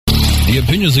The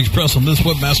opinions expressed on this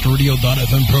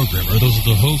WebmasterRadio.fm program are those of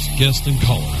the host, guests, and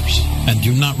callers, and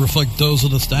do not reflect those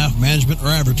of the staff, management, or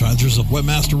advertisers of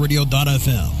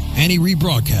WebmasterRadio.fm. Any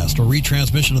rebroadcast or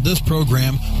retransmission of this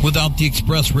program without the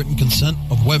express written consent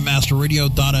of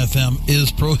WebmasterRadio.fm is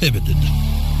prohibited.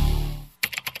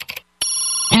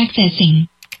 Accessing.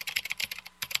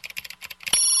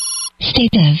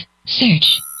 State of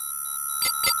search.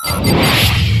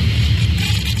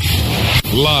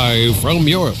 Live from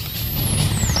Europe.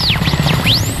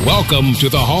 Welcome to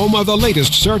the home of the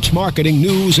latest search marketing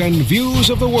news and views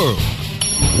of the world.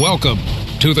 Welcome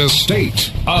to the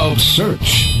State of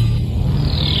Search.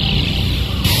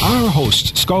 Our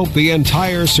hosts scope the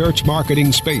entire search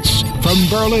marketing space, from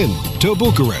Berlin to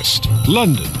Bucharest,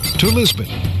 London to Lisbon,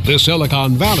 the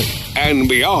Silicon Valley, and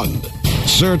beyond.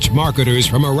 Search marketers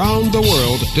from around the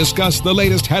world discuss the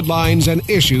latest headlines and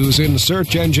issues in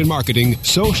search engine marketing,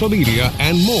 social media,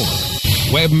 and more.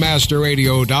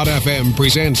 WebmasterRadio.fm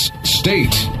presents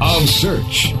State of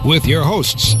Search with your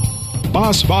hosts,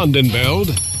 Bas Vandenveld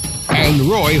and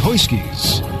Roy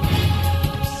Huiskes.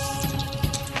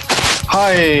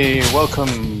 Hi,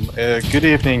 welcome. Good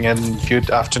evening and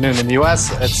good afternoon in the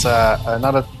US. It's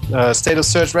another State of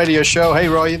Search radio show. Hey,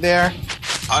 Roy, you there?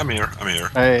 I'm here.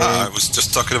 Hey. I was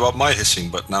just talking about my hissing,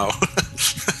 but now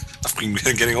I've been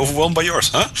getting overwhelmed by yours,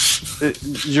 huh?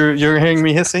 You're hearing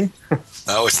me hissing?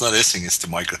 No, it's not hissing. It's the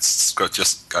mic. It's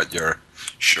just got your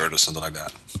shirt or something like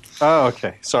that. Oh,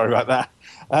 okay. Sorry about that.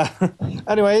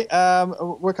 Anyway,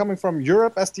 we're coming from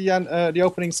Europe, as the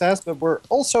opening says, but we're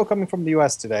also coming from the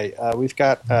US today. We've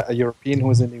got a European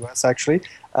who is in the US, actually.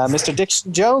 Mr.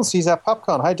 Dixon Jones. He's at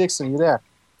PubCon. Hi, Dixon. You there?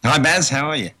 Hi, Baz. How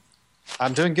are you?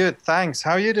 I'm doing good, thanks.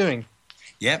 How are you doing?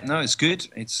 Yeah, no, it's good.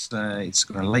 It's a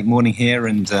late morning here,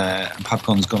 and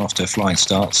PubCon's gone off to a flying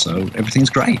start, so everything's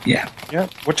great. Yeah. Yeah.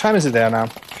 What time is it there now?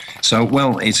 So,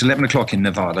 well, it's 11 o'clock in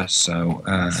Nevada, so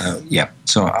yeah.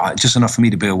 So just enough for me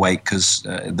to be awake because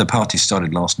the party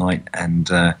started last night, and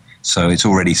so it's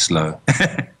already slow.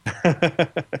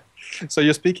 So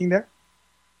you're speaking there?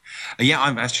 Yeah,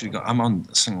 I'm on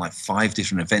something like 5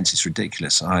 different events. It's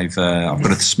ridiculous. I've got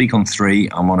to speak on 3.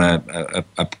 I'm on a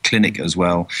clinic as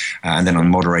well, and then I'm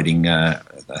moderating a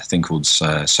thing called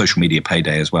Social Media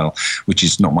Payday as well, which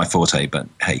is not my forte. But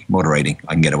hey, moderating,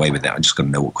 I can get away with that. I just got to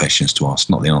know what questions to ask,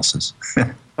 not the answers.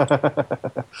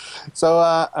 So,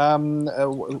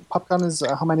 PubCon is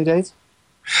how many days?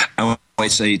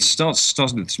 It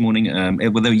started this morning.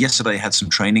 Although yesterday I had some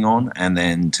training on, and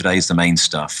then today's the main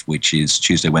stuff, which is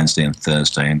Tuesday, Wednesday, and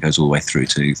Thursday, and goes all the way through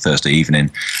to Thursday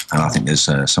evening. And I think there's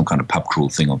some kind of pub crawl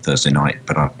thing on Thursday night,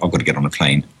 but I've got to get on a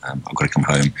plane. I've got to come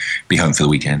home, be home for the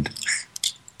weekend.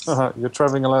 You're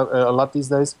traveling a lot these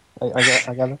days,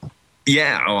 I gather.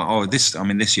 Yeah.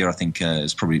 This year I think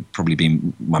has probably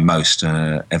been my most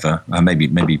ever.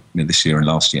 Maybe this year and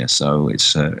last year. So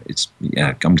it's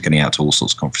I'm getting out to all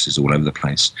sorts of conferences all over the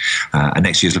place. And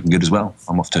next year's looking good as well.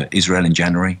 I'm off to Israel in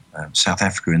January, South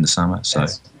Africa in the summer. So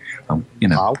yes. I'm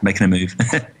making a move.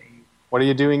 What are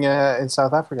you doing in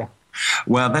South Africa?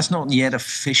 Well, that's not yet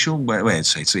official. Well,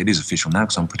 it is official now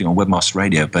because I'm putting on Webmaster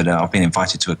Radio, but I've been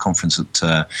invited to a conference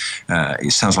that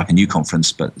it sounds like a new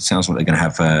conference, but it sounds like they're going to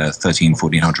have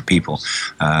 1,400 people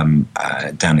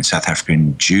down in South Africa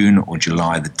in June or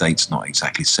July. The date's not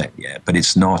exactly set yet, but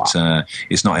it's not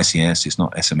SES, it's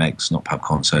not SMX, it's not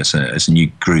PubCon, so it's a new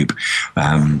group.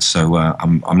 So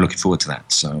I'm looking forward to that.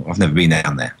 So I've never been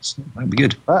down there, so that'll be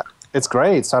good. It's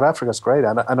great. South Africa's great.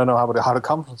 I don't know how the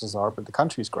conferences are, but the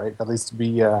country's great, at least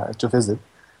to visit.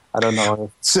 I don't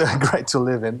know. It's great to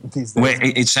live in these days. Well,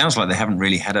 it sounds like they haven't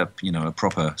really had a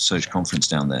proper search conference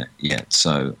down there yet.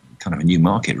 So kind of a new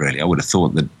market, really. I would have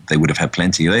thought that they would have had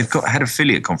plenty. They've had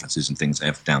affiliate conferences and things they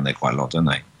have down there quite a lot, don't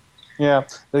they? Yeah,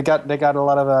 they got a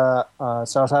lot of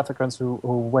South Africans who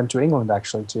went to England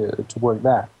actually to work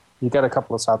there. You got a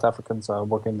couple of South Africans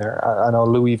working there. I know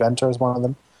Louis Venter is one of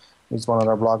them. He's one of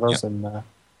our bloggers, and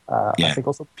I think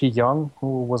also Pete Young,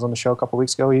 who was on the show a couple of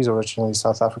weeks ago. He's originally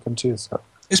South African too. So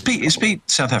is Pete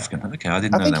South African? Okay, I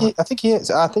didn't know that. I think he is.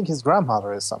 I think his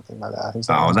grandmother is something like that.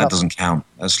 That doesn't count.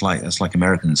 That's like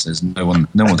Americans. There's no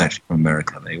one's actually from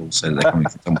America. They all say they're coming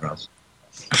from somewhere else.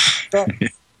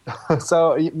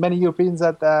 So many Europeans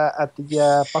at the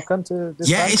PubCon to this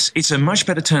time? It's a much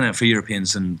better turnout for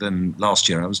Europeans than last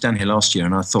year. I was down here last year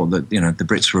and I thought that the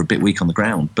Brits were a bit weak on the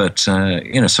ground, but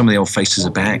some of the old faces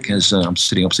are back. As I'm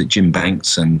sitting opposite Jim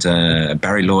Banks and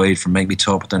Barry Lloyd from Make Me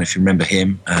Top. I don't know if you remember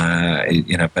him.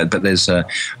 But there's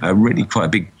really quite a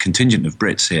big contingent of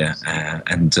Brits here,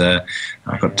 and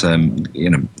I've got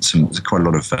quite a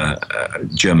lot of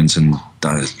Germans and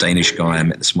Danish guy I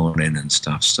met this morning and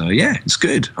stuff. So yeah, it's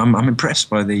good. I'm impressed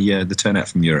by the turnout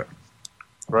from Europe.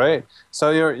 Right.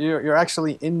 So you're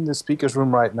actually in the speakers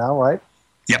room right now, right?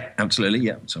 Yeah, absolutely.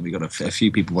 Yeah. So we got a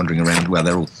few people wandering around. Well,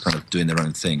 they're all kind of doing their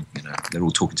own thing. They're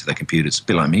all talking to their computers, a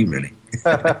bit like me, really.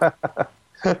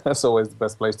 That's always the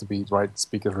best place to be, right?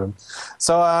 Speakers room.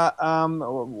 So,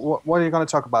 what are you going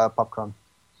to talk about at PubCon?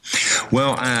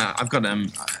 Well, I've got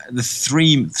the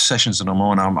 3 sessions that I'm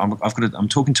on. I'm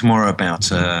talking tomorrow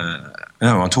about.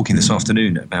 I'm talking this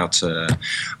afternoon about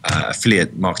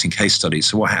affiliate marketing case studies.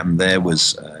 So what happened there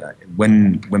was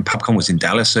when PubCon was in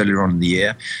Dallas earlier on in the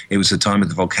year, it was the time of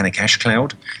the volcanic ash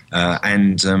cloud,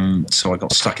 and so I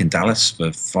got stuck in Dallas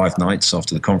for 5 nights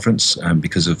after the conference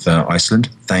because of Iceland.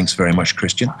 Thanks very much,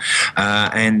 Christian.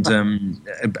 And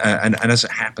as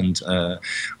it happened,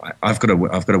 I've got a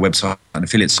website, an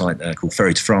affiliate site called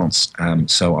Ferry to France.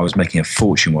 So I was making a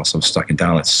fortune whilst I was stuck in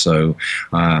Dallas. So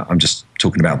I'm just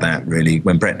talking about that, really.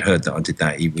 When Brett heard that I did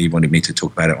that, he wanted me to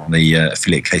talk about it on the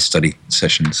affiliate case study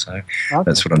session. So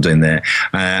that's what I'm doing there.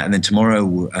 And then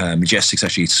tomorrow, Majestic's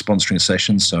actually sponsoring a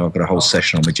session. So I've got a whole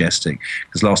session on Majestic.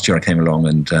 Because last year I came along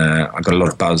and I got a lot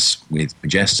of buzz with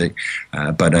Majestic.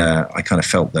 But I kind of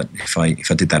felt that if I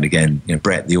did that again,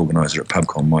 Brett, the organizer at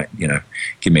PubCon, might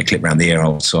give me a clip around the ear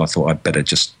hole. So I thought I'd better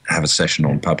just have a session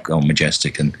on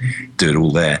Majestic and do it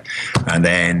all there. And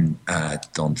then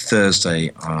on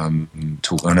Thursday,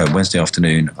 Wednesday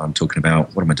afternoon, I'm talking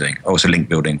about, what am I doing? Oh, it's a link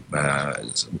building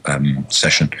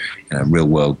session, real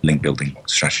world link building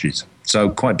strategies. So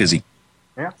quite busy.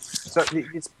 Yeah. So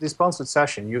the sponsored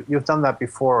session, you've done that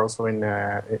before also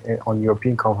on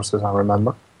European conferences, I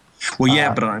remember. Well,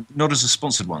 yeah, but not as a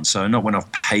sponsored one. So not when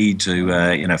I've paid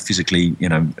to, physically.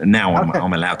 Now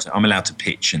I'm allowed to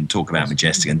pitch and talk about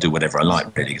Majestic and do whatever I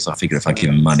like, really, because I figure if I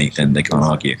give them money, then they can't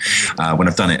argue. When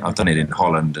I've done it in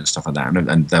Holland and stuff like that,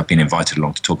 and they've been invited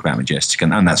along to talk about Majestic,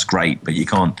 and that's great. But you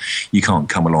can't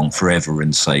come along forever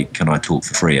and say, "Can I talk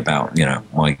for free about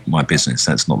my business?"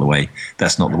 That's not the way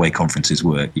conferences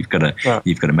work. You've got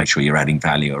to make sure you're adding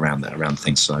value around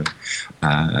things. So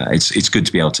it's good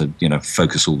to be able to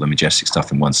focus all the Majestic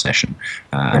stuff in one session,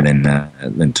 and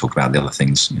then talk about the other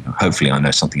things. Hopefully, I know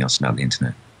something else about the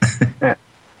internet. Yeah.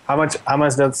 How much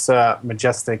does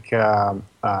Majestic? How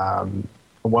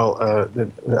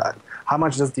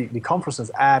much does the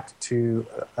conferences add to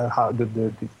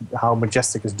how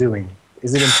Majestic is doing?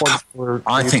 Is it important for?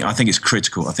 I think it's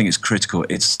critical.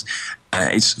 It's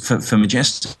for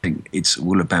Majestic. It's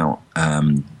all about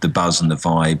the buzz and the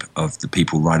vibe of the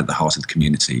people right at the heart of the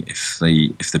community. If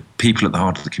the people at the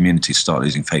heart of the community start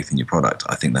losing faith in your product,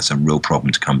 I think that's a real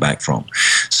problem to come back from.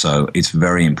 So it's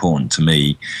very important to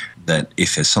me that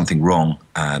if there's something wrong,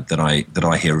 that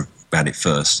I hear about it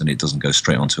first, and it doesn't go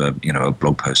straight onto a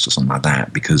blog post or something like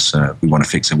that, because we want to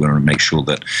fix it. We want to make sure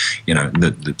that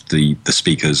the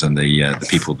speakers and the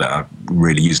people that are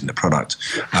really using the product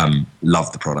love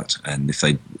the product, and if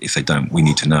they don't, we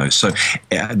need to know. So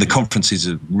the conferences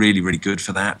are really, really good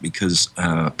for that, because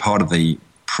part of the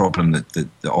problem that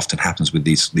often happens with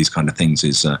these kind of things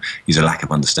is a lack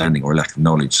of understanding or a lack of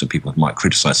knowledge. So people might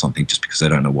criticize something just because they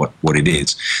don't know what it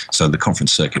is. So the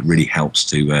conference circuit really helps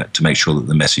to make sure that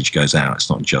the message goes out. It's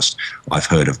not just I've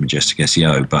heard of Majestic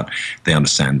SEO, but they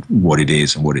understand what it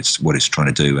is and what it's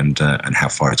trying to do and how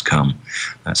far it's come.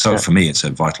 So for me, it's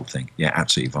a vital thing. Yeah,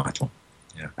 absolutely vital.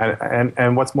 Yeah.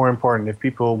 And what's more important, if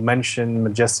people mention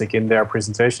Majestic in their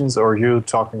presentations, or you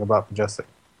talking about Majestic?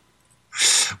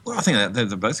 Well, I think they're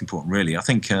both important, really. I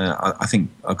think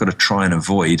I've got to try and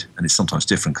avoid, and it's sometimes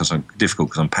difficult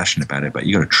because I'm passionate about it. But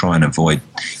you've got to try and avoid,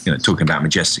 talking about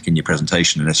Majestic in your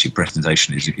presentation, unless your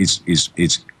presentation is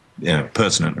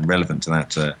pertinent and relevant to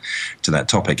that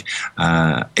topic.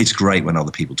 It's great when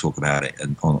other people talk about it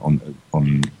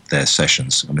on their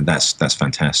sessions. I mean, that's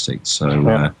fantastic.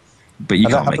 So, but you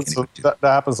can't make it. That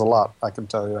happens a lot. I can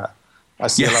tell you that. I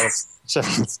see a lot of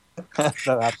sessions that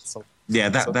happens a lot. Yeah,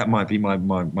 that might be my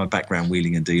background,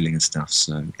 wheeling and dealing and stuff.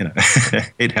 So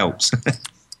it helps.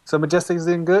 So Majestic is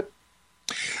doing good.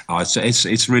 Oh,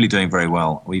 it's really doing very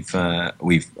well. We've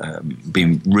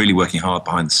been really working hard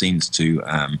behind the scenes to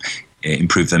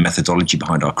improve the methodology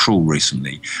behind our crawl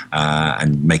recently,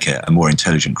 and make a more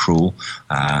intelligent crawl,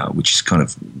 which is kind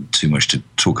of too much to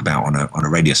talk about on a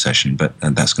radio session, but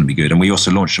that's going to be good. And we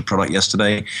also launched a product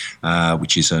yesterday,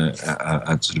 which is a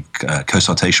sort of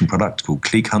co-citation product called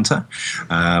Click Hunter,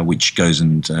 which goes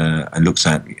and looks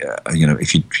at,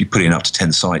 if you put in up to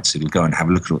 10 sites, it'll go and have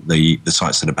a look at the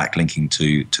sites that are backlinking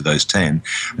to those 10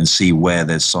 and see where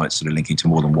there's sites that are linking to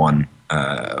more than one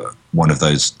one of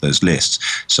those lists.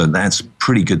 So that's a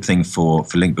pretty good thing for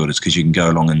link builders, because you can go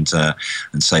along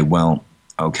and say, well,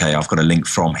 okay, I've got a link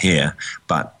from here,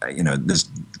 but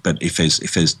but if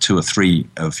there's 2 or 3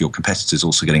 of your competitors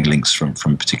also getting links from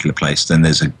a particular place, then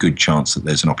there's a good chance that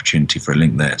there's an opportunity for a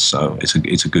link there. So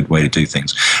it's a good way to do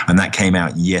things. And that came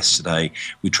out yesterday.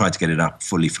 We tried to get it up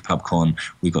fully for PubCon.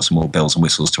 We've got some more bells and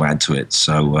whistles to add to it.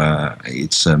 So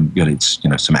it's some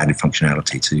added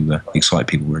functionality to excite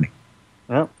people, really.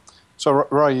 Yeah. So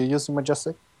Roy, you're using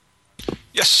Majestic?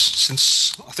 Yes,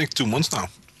 since I think 2 months now.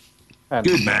 And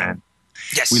Good man.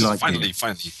 Yes, we like finally.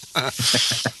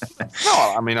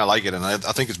 No, I mean, I like it, and I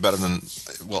think it's better than.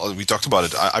 Well, we talked about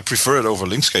it. I prefer it over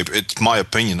Linkscape. It's my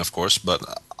opinion, of course, but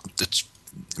it's.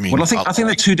 I mean, well, I think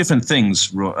they're 2 different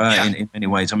things in many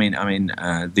ways. I mean,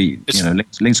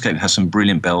 Linkscape has some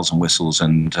brilliant bells and whistles,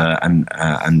 and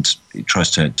it tries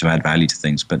to add value to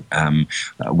things. But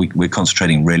we're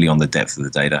concentrating really on the depth of the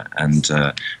data, and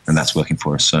that's working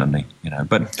for us certainly.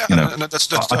 But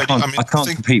I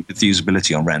can't compete with the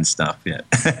usability on RAND stuff. Yeah.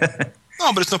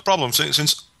 No, but it's no problem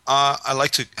since I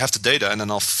like to have the data, and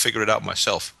then I'll figure it out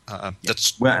myself.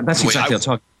 That's exactly our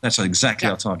target. That's exactly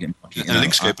our target market. And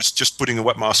Linkscape is just putting a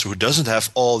webmaster who doesn't have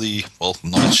all the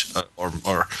knowledge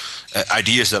or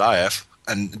ideas that I have,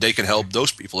 and they can help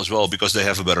those people as well, because they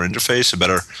have a better interface,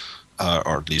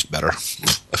 or at least better,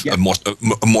 a more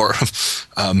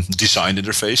designed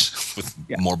interface with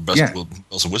more bells and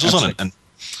whistles on it. And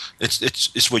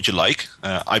it's what you like.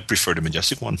 I prefer the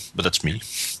Majestic one, but that's me.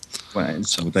 Well,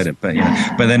 it's all data,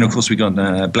 but then of course we got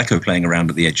Bleco playing around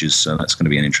at the edges, so that's going to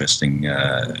be an interesting,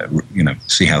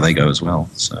 see how they go as well.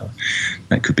 So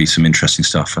that could be some interesting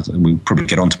stuff. We'll probably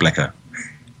get on to Bleco.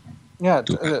 Yeah,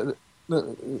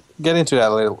 get into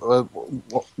that a little.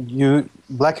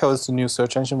 Bleco is the new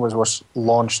search engine, which was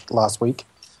launched last week.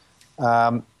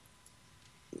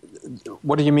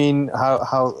 What do you mean?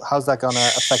 How's that going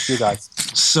to affect you guys?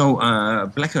 So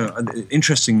Bleco, the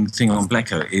interesting thing on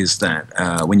Bleco is that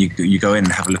when you go in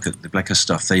and have a look at the Bleco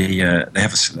stuff, they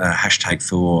have a hashtag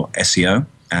for SEO,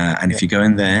 and if you go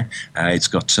in there, it's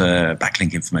got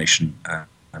backlink information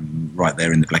right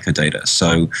there in the Bleco data.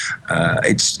 So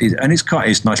it's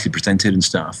nicely presented and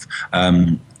stuff.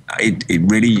 It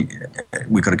really,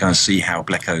 we've got to go and see how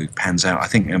Bleco pans out. I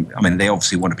think, they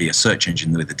obviously want to be a search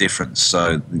engine with a difference.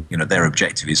 So, their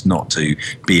objective is not to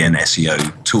be an SEO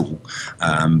tool,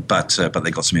 but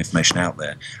they got some information out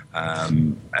there.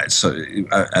 So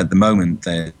at the moment,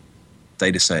 their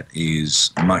data set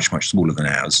is much, much smaller than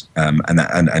ours,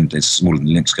 and it's smaller than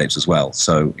Linkscape's as well.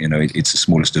 So it's the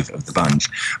smallest of the bunch.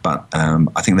 But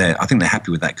I think they're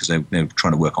happy with that, because they're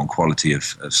trying to work on quality of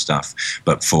stuff.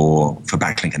 But for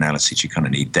backlink analysis, you kind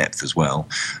of need depth as well.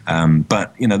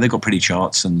 But they've got pretty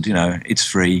charts, and it's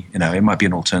free. It might be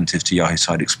an alternative to Yahoo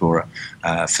Site Explorer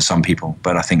for some people,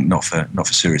 but I think not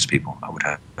for serious people, I would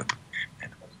hope.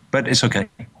 But it's okay.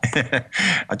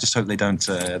 I just hope they don't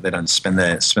spend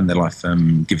their life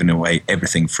giving away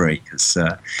everything free, because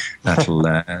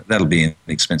that'll be an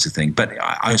expensive thing. But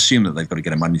I assume that they've got to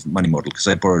get a money model, because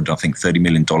they borrowed, I think, $30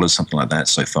 million, something like that,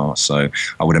 so far. So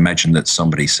I would imagine that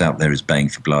somebody out there is baying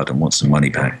for blood and wants some money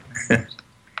back.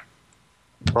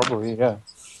 Probably, yeah.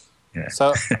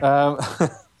 So,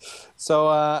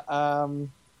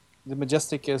 the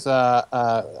Majestic is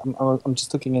I'm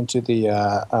just looking into the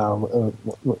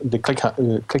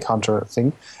Click Hunter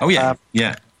thing. Oh yeah,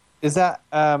 yeah. Is that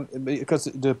because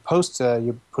the post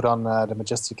you put on the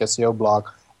Majestic SEO blog,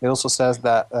 it also says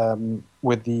that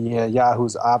with the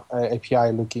Yahoo's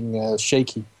API looking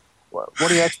shaky.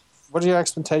 What are your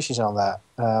expectations on that?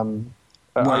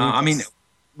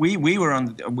 We were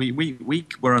under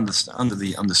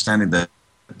the understanding that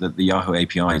the Yahoo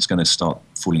API is going to start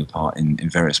falling apart in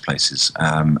various places,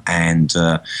 so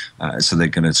they're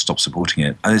going to stop supporting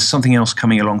it. There's something else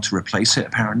coming along to replace it,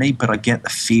 apparently, but I get the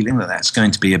feeling that that's going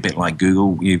to be a bit like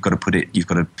Google. You've got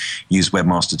to use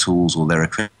Webmaster Tools or their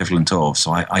equivalent of.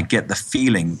 So I get the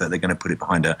feeling that they're going to put it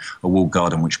behind a walled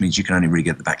garden, which means you can only really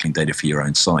get the backlink data for your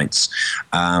own sites.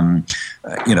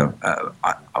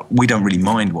 We don't really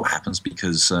mind what happens,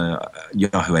 because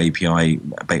Yahoo API,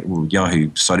 Yahoo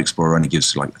Site Explorer only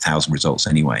gives like 1,000 results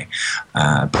anyway.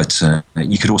 But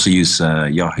you could also use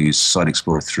Yahoo's Site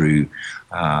Explorer through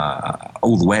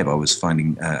all the web. I was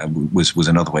finding was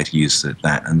another way to use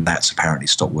that, and that's apparently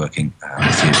stopped working.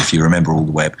 If you remember all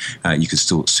the web, you could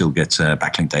still get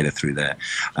backlink data through there,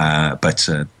 but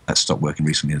that stopped working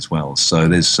recently as well. So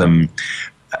there's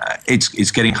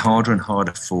it's getting harder and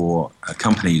harder for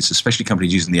companies, especially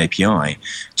companies using the API,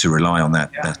 to rely on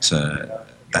that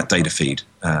data feed,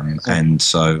 and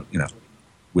so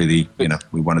we're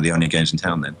one of the only games in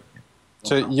town then.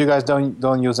 So you guys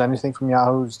don't use anything from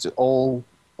Yahoo? It's all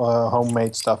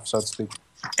homemade stuff, so to speak.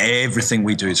 Everything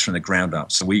we do is from the ground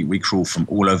up. So we crawl from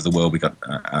all over the world. We've got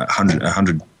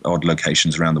 100 odd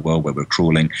locations around the world where we're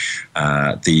crawling.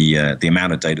 The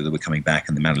amount of data that we're coming back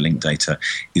and the amount of linked data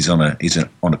is on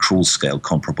a crawl scale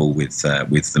comparable with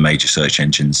the major search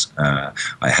engines.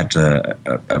 I had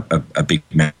a big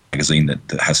magazine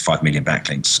that has 5 million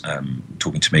backlinks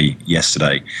talking to me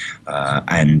yesterday,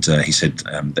 and he said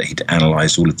that he'd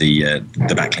analysed all of the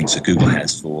backlinks that Google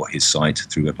has for his site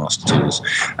through Webmaster Tools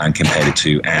and compared it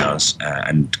to ours.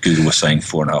 And Google was saying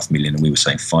 4.5 million, and we were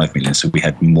saying 5 million. So we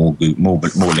had more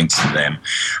links than them,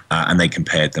 and they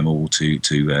compared them all to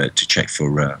check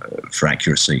for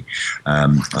accuracy.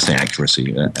 I say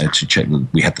accuracy to check that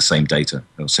we had the same data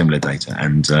or similar data,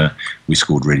 and we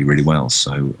scored really, really well.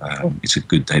 So it's a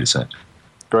good data set.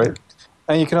 Great.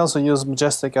 And you can also use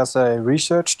Majestic as a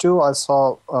research tool. I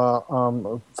saw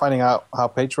finding out how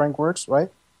PageRank works, right?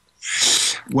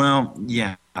 Well,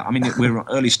 yeah. I mean, we're at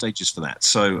early stages for that.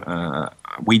 So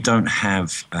we don't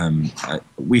have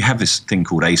we have this thing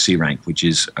called AC rank, which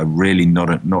is really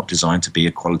not designed to be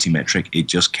a quality metric. It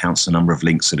just counts the number of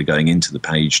links that are going into the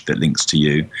page that links to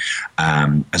you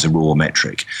as a raw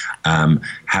metric.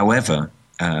 However,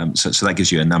 so that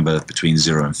gives you a number between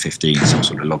 0 and 15, some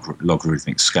sort of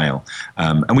logarithmic scale,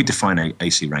 and we define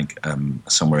AC rank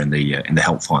somewhere in the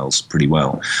help files pretty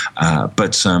well,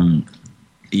 but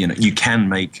you can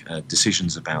make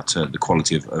decisions about the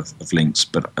quality of links,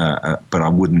 but I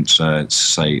wouldn't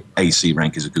say AC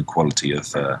rank is a good quality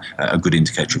of a good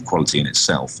indicator of quality in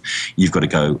itself. You've got to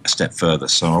go a step further.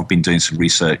 So I've been doing some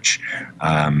research,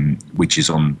 which is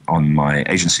on my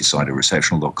agency side at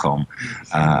Receptional.com,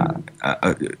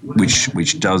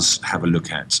 which does have a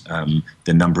look at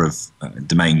the number of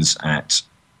domains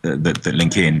that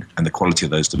link in and the quality of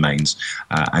those domains,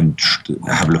 and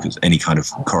have a look at any kind of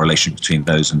correlation between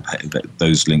those and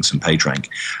those links and PageRank.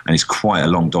 And it's quite a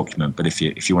long document, but if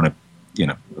you want to, I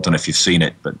don't know if you've seen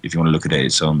it, but if you want to look at it,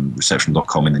 it's on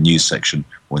Receptional.com in the news section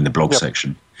or in the blog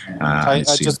section. I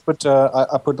just put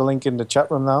I put the link in the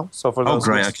chat room now. So for those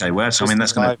great, okay. Well, so, I mean,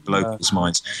 that's going to blow people's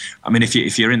minds. I mean,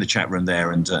 if you're in the chat room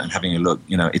there and having a look,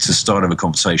 it's the start of a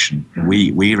conversation.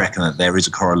 We reckon that there is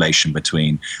a correlation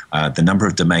between the number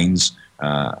of domains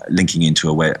linking into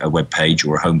a web page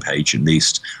or a home page, at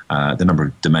least, the number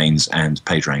of domains and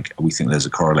PageRank. We think there's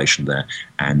a correlation there,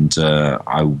 and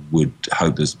I would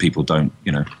hope that people don't,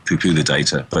 poo-poo the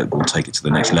data, but will take it to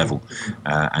the next level,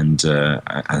 and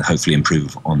hopefully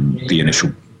improve on the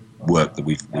initial work that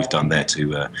we've done there to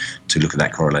look at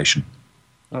that correlation.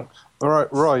 All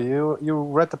right, Roy, you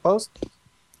read the post?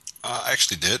 I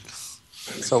actually did.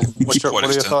 So, what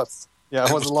are your thoughts? Yeah,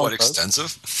 it was quite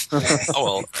extensive. Oh,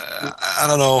 well, I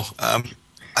don't know.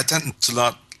 I tend to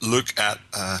not look at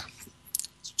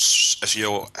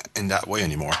SEO in that way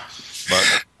anymore.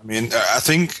 But, I mean, I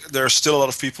think there are still a lot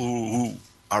of people who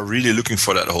are really looking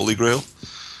for that holy grail.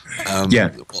 Well,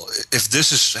 if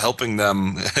this is helping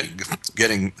them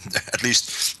getting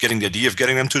the idea of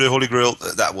getting them to the holy grail,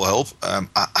 that will help.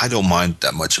 I don't mind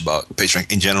that much about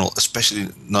PageRank in general, especially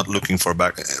not looking for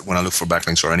when I look for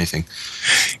backlinks or anything.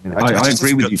 I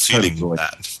agree with you totally.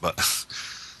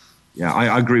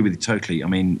 I agree with you totally. I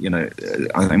mean,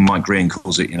 I think Mike Green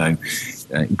calls it,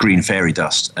 green fairy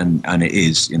dust, and it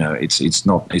is. It's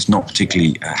not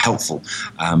particularly helpful,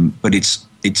 but it's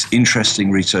interesting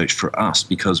research for us,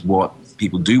 because what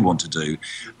people do want to do,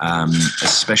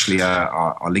 especially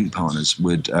our link partners,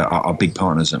 our big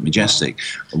partners at Majestic,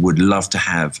 would love to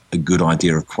have a good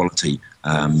idea of quality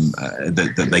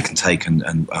that they can take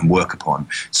and work upon.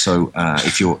 So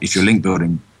if you're link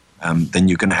building, then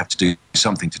you're going to have to do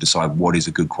something to decide what is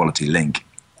a good quality link.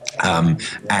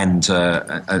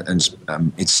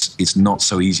 It's not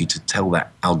so easy to tell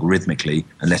that algorithmically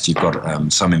unless you've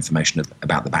got some information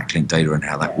about the backlink data and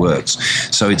how that works.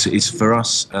 So it's for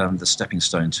us the stepping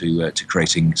stone to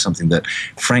creating something that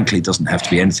frankly doesn't have to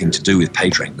be anything to do with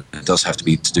PageRank, but it does have to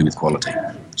be to do with quality.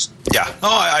 Yeah, no,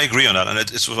 I agree on that, and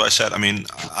it's what I said. I mean,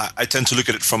 I tend to look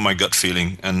at it from my gut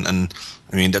feeling, and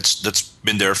I mean that's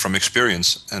been there from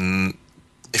experience. And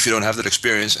if you don't have that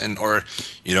experience or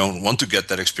you don't want to get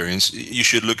that experience, you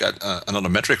should look at another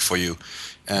metric for you.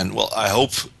 And well, I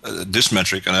hope this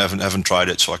metric, and I haven't tried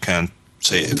it, so I can't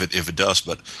say if it does,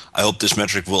 but I hope this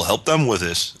metric will help them with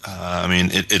this. I mean,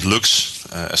 it looks,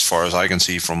 as far as I can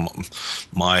see from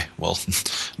my,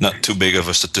 not too big of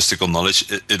a statistical knowledge,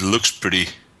 it looks pretty,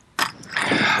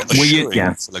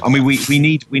 I mean, we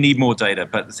need more data,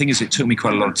 but the thing is, it took me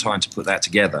quite a lot of time to put that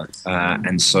together,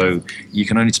 and so you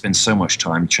can only spend so much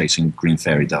time chasing green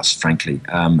fairy dust, frankly,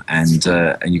 and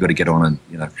you got to get on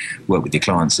and work with your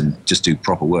clients and just do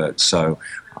proper work. So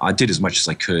I did as much as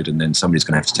I could, and then somebody's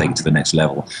going to have to take it to the next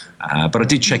level. But I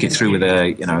did check it through with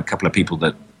a couple of people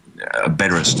that are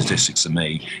better at statistics than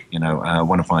me.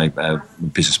 One of my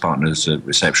business partners at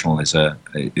Receptional is a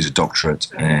doctorate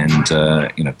and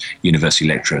university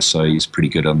lecturer, so he's pretty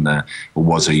good on or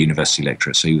was a university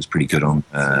lecturer, so he was pretty good on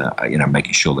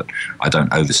making sure that I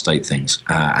don't overstate things.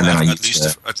 And then at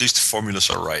least the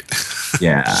formulas are right.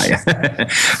 yeah.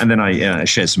 And then I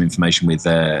shared some information with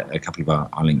a couple of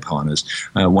our link partners,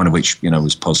 one of which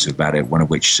was positive about it, one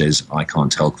of which says I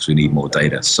can't tell because we need more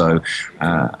data. So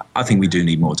I think we do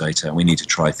need more data, and we need to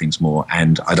try things more.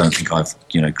 And I don't think I've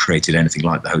created anything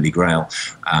like the Holy Grail,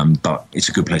 but it's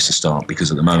a good place to start, because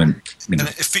at the moment, and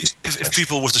if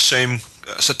people with the same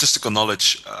statistical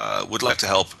knowledge would like to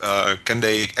help, can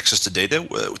they access the data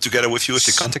together with you if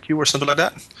they contact you or something like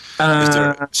that? Is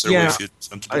there a way for you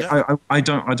to do that? I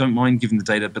don't mind giving the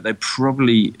data, but they're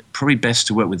probably best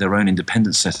to work with their own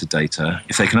independent set of data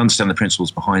if they can understand the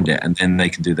principles behind it, and then they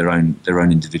can do their own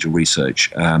individual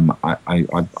research.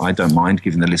 I don't mind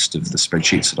giving the list of the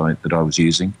spreadsheets that I was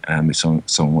using. If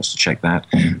someone wants to check that,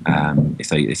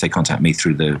 if they contact me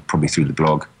through the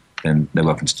blog, then they're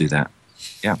welcome to do that.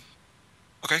 Yeah.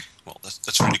 Okay, well,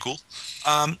 that's really cool.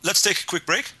 Let's take a quick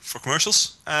break for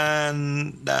commercials,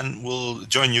 and then we'll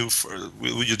join you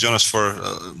will you join us for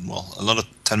another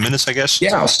 10 minutes, I guess?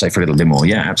 Yeah, I'll stay for a little bit more.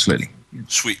 Yeah, absolutely.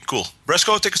 Sweet, cool.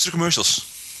 Bresco, take us to commercials.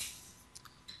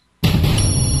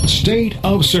 State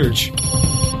of Search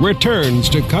returns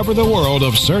to cover the world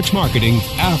of search marketing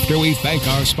after we thank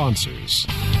our sponsors.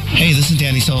 Hey, this is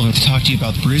Danny Sullivan to talk to you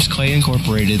about Bruce Clay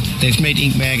Incorporated. They've made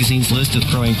Inc. Magazine's list of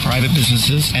growing private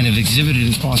businesses and have exhibited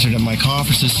and sponsored at my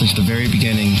conferences since the very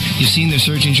beginning. You've seen their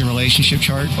search engine relationship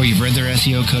chart, or you've read their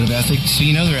SEO code of ethics, so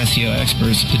you know they're SEO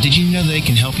experts. But did you know they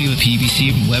can help you with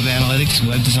PPC, web analytics,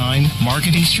 web design,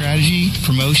 marketing strategy,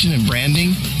 promotion, and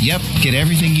branding? Yep, get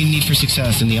everything you need for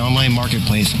success in the online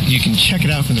marketplace. You can check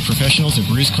it out from the professionals at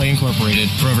Bruce Clay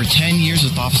Incorporated. For over 10 years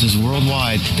with offices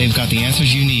worldwide, they've got the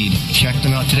answers you need. Check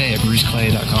them out today at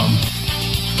bruceclay.com.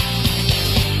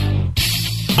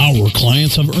 Our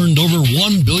clients have earned over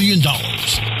 $1 billion.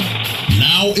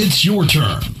 Now it's your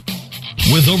turn.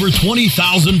 With over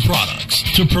 20,000 products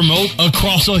to promote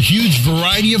across a huge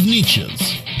variety of niches,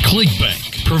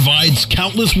 ClickBank provides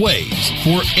countless ways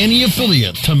for any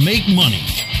affiliate to make money.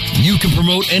 You can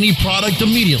promote any product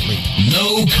immediately.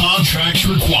 No contracts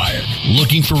required.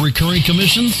 Looking for recurring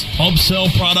commissions? Upsell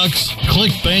products?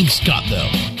 ClickBank's got them.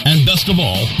 And best of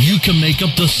all, you can make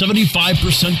up to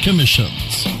 75%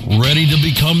 commissions. Ready to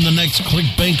become the next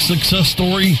ClickBank success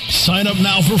story? Sign up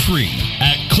now for free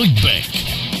at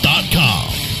clickbank.com.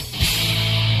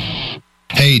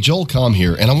 Hey, Joel Comm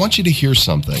here, and I want you to hear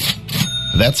something.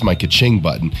 That's my ka-ching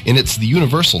button, and it's the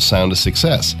universal sound of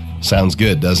success. Sounds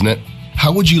good, doesn't it?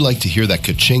 How would you like to hear that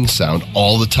ka-ching sound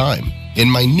all the time? In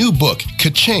my new book,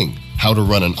 Ka-Ching, How to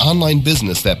Run an Online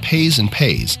Business That Pays and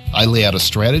Pays, I lay out a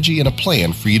strategy and a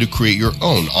plan for you to create your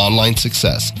own online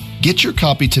success. Get your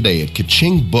copy today at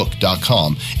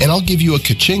kachingbook.com, and I'll give you a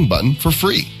ka-ching button for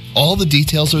free. All the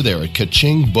details are there at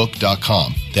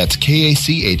kachingbook.com. That's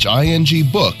K-A-C-H-I-N-G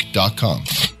book.com.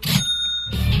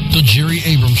 The Jerry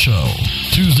Abrams Show,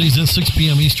 Tuesdays at 6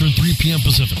 p.m. Eastern, 3 p.m.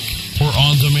 Pacific, or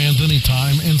on demand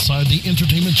anytime inside the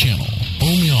Entertainment Channel,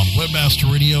 only on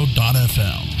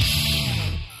webmasterradio.fm.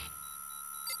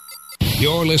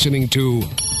 You're listening to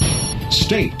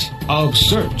State of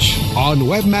Search on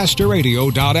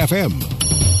webmasterradio.fm.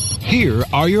 Here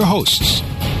are your hosts.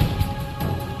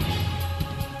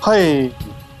 Hi,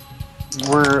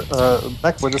 we're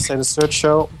back with the State of Search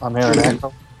show. I'm Aaron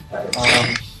Echo.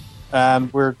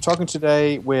 And we're talking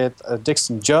today with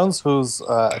Dixon Jones, who's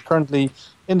currently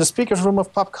in the speakers room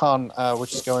of PopCon,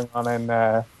 which is going on in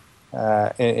the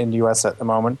US at the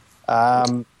moment.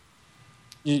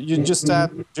 You just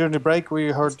during the break,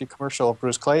 we heard the commercial of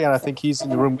Bruce Clay, and I think he's in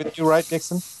the room with you, right,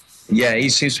 Dixon? Yeah, he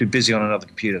seems to be busy on another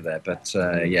computer there, but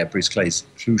Bruce Clay is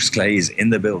in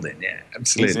the building. Yeah,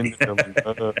 absolutely. He's in the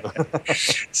building.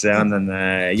 So and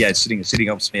then sitting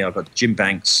opposite me, I've got Jim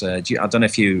Banks. I don't know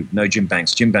if you know Jim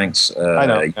Banks. Jim Banks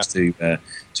used to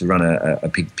run a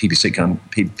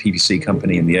PPC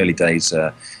company in the early days,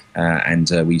 and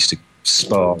we used to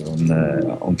spar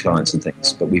on clients and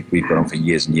things, but we've gone on for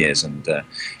years and years. And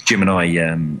Jim and I,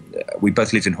 we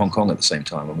both lived in Hong Kong at the same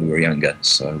time when we were younger,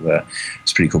 so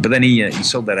it's pretty cool. But then he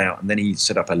sold that out, and then he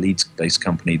set up a Leeds-based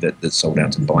company that sold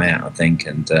out to buy out, I think.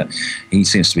 And he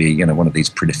seems to be, one of these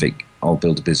prolific, I'll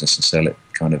build a business and sell it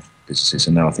kind of businesses.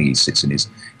 And now I think he sits in his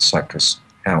Cyprus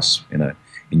house,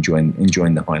 enjoying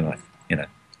the high life.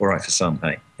 All right for some,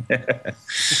 hey.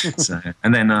 So,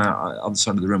 and then on the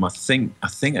side of the room, I think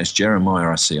it's Jeremiah.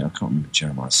 I see. I can't remember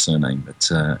Jeremiah's surname, but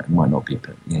it might not be.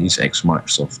 But he's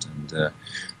ex-Microsoft,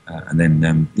 and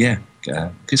then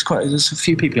there's a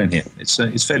few people in here.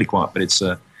 It's fairly quiet, but it's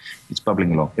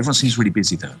bubbling along. Everyone seems really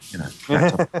busy though.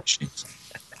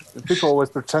 People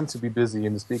always pretend to be busy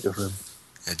in the speaker's room.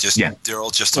 They're all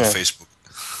just on Facebook.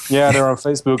 Yeah, they're on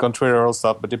Facebook, on Twitter, all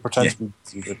stuff, but they pretend to be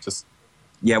busy. They're just.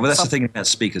 Yeah, well, that's the thing about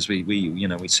speakers. We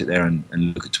sit there and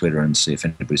look at Twitter and see if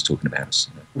anybody's talking about us.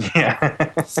 Yeah.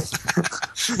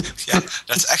 Yeah,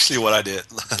 that's actually what I did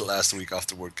last week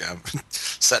after work camp.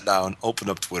 Sat down,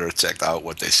 opened up Twitter, checked out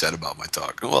what they said about my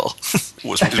talk. Well,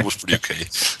 it was pretty okay.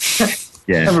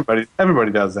 Yeah,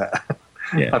 everybody does that.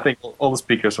 Yeah. I think all the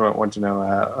speakers want to know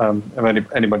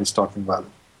if anybody's talking about it.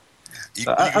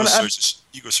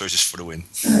 Ego searches for the win.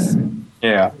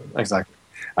 Yeah, exactly.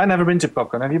 I've never been to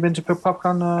PubCon. Have you been to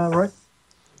PubCon, Roy?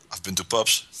 I've been to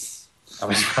pubs.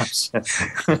 Well,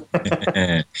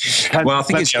 I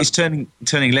think it's turning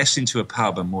less into a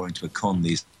pub and more into a con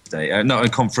these days. No, a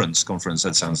conference.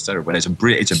 That sounds terrible. It's a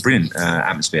brilliant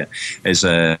atmosphere.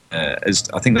 I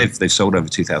think they've sold over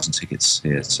 2,000 tickets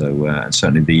here. So and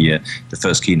certainly the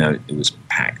first keynote, it was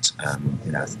packed.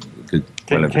 Good.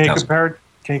 Can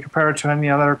you compare it to any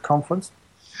other conference?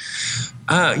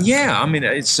 Yeah, I mean,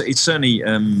 it's certainly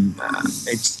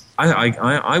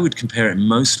I would compare it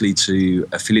mostly to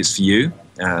Affiliates for You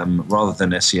rather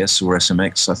than SES or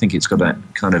SMX. I think it's got that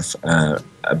kind of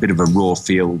a bit of a raw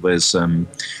feel. There's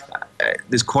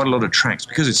quite a lot of tracks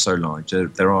because it's so large.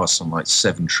 There are some like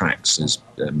 7 tracks. There's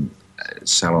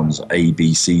salons A,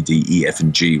 B, C, D, E, F,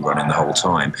 and G running the whole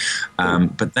time.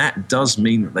 But that does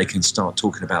mean that they can start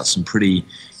talking about some pretty,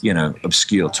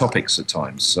 obscure topics at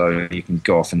times. So you can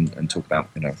go off and talk about,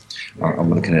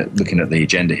 I'm looking at the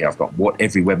agenda here. I've got what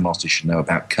every webmaster should know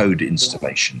about code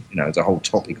installation. There's a whole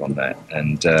topic on that,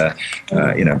 and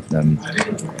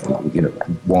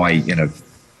why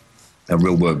a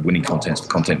real world winning contest for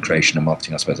content creation and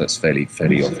marketing. I suppose that's fairly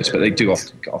obvious, but they do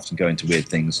often go into weird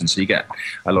things, and so you get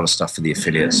a lot of stuff for the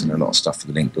affiliates and a lot of stuff for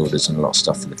the link builders and a lot of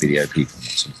stuff for the video people and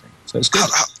that sort of thing. So it's good.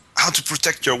 How to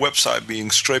protect your website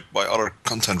being scraped by other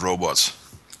content robots?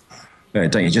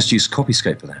 Don't you just use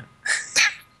Copyscape for that?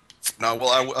 No,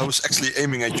 well, I was actually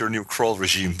aiming at your new crawl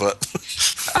regime, but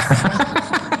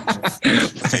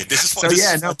this is crawl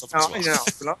regime.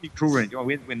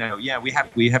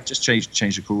 We have just changed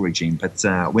the crawl regime, but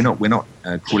we're not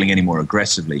crawling any more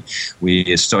aggressively.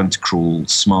 We're starting to crawl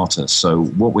smarter. So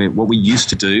what we used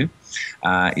to do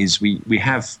is we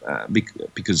have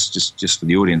because just for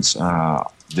the audience,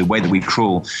 the way that we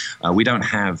crawl, we don't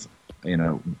have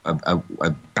a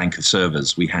bank of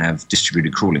servers. We have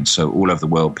distributed crawling. So all over the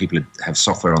world, people have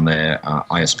software on their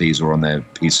ISPs or on their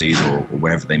PCs or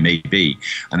wherever they may be,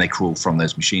 and they crawl from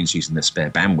those machines using their spare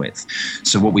bandwidth.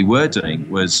 So what we were doing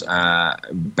was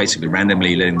basically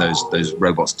randomly letting those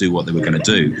robots do what they were going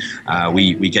to do.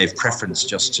 We gave preference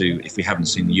just to, if we haven't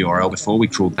seen the URL before, we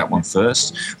crawled that one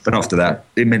first. But after that,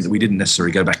 it meant that we didn't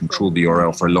necessarily go back and crawl the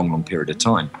URL for a long period of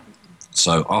time.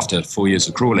 So after 4 years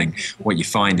of crawling, what you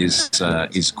find is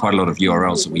quite a lot of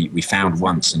URLs that we found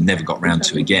once and never got round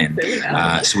to again.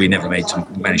 So we never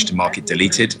managed to mark it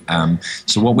deleted.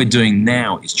 So what we're doing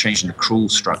now is changing the crawl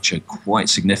structure quite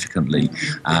significantly,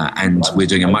 and we're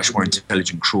doing a much more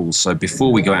intelligent crawl. So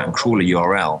before we go out and crawl a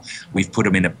URL, we've put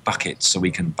them in a bucket so we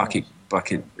can bucket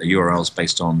URLs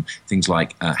based on things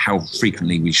like how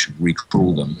frequently we should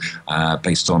recrawl them,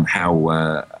 based on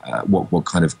how what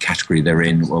kind of category they're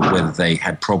in, or whether they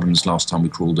had problems last time we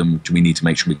crawled them. Do we need to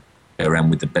make sure we go around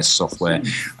with the best software,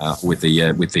 with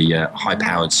the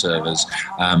high-powered servers,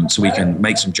 so we can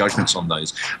make some judgments on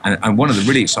those. And one of the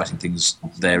really exciting things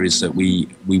there is that we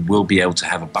will be able to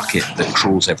have a bucket that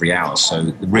crawls every hour. So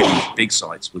the really big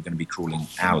sites, we're going to be crawling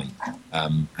hourly,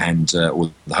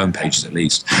 or the home pages at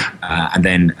least. And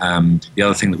then the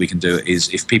other thing that we can do is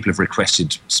if people have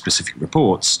requested specific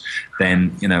reports,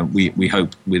 then we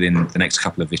hope within the next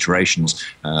couple of iterations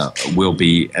we'll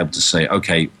be able to say,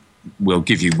 okay, we'll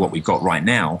give you what we've got right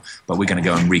now, but we're going to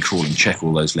go and recrawl and check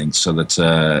all those links so that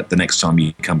the next time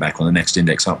you come back on the next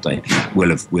index update,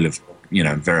 we'll have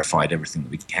verified everything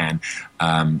that we can,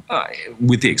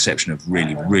 with the exception of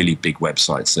really big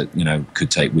websites that could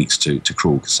take weeks to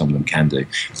crawl, because some of them can do.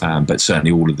 But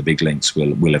certainly all of the big links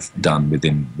will have done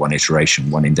within one iteration,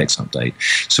 one index update.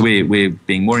 So we're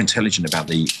being more intelligent about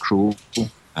the crawl.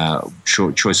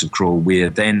 Choice of crawl. We're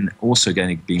then also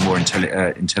going to be more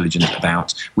intelligent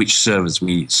about which servers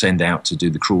we send out to do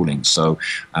the crawling. So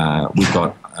we've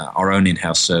got our own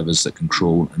in-house servers that can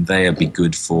crawl, and they'll be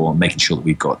good for making sure that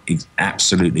we've got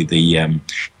absolutely the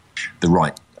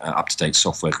right up-to-date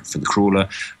software for the crawler.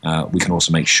 We can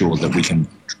also make sure that we can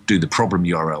do the problem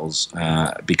URLs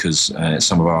because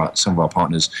some of our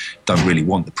partners don't really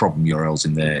want the problem URLs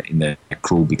in their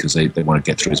crawl because they want to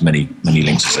get through as many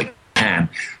links as they can,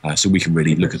 so we can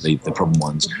really look at the problem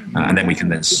ones, and then we can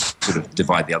then sort of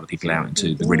divide the other people out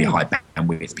into the really high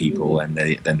bandwidth people and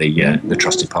then the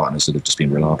trusted partners that have just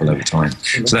been reliable over time.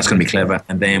 So that's going to be clever.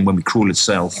 And then when we crawl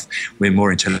itself, we're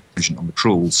more intelligent on the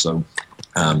crawls. So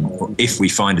if we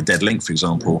find a dead link, for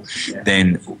example,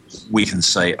 then we can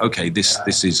say, okay, this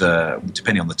is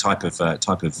depending on the type of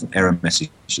error message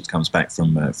that comes back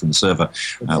from the server.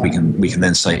 We can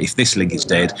then say, if this link is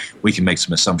dead, we can make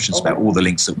some assumptions about all the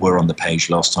links that were on the page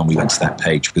last time we went to that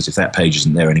page, because if that page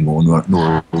isn't there anymore, nor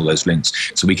are all those links,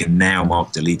 so we can now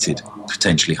mark deleted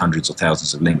potentially hundreds or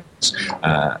thousands of links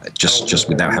just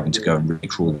without having to go and really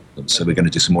crawl them. So we're going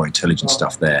to do some more intelligent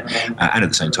stuff there, and at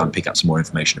the same time pick up some more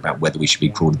information about whether we should be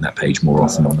crawling that page more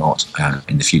often or not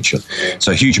in the future.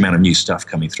 So a huge amount of new stuff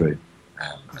coming through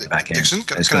at the back end. Dixon,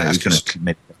 can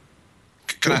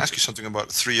I ask you something about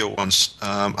 301s?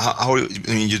 How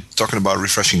you're talking about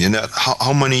refreshing the internet.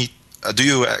 How many do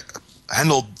you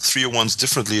handle 301s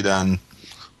differently than,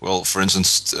 well, for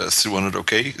instance, 300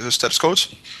 OK status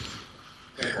codes?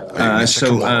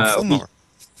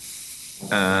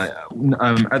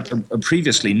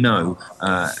 Previously, no.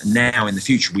 Now, in the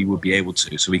future, we would be able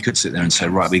to. So we could sit there and say,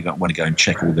 right, we want to go and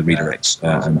check all the redirects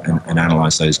and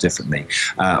analyze those differently,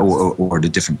 or at a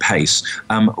different pace.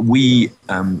 We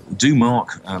do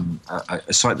mark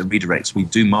a site that redirects. We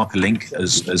do mark a link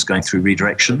as going through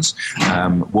redirections.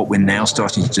 What we're now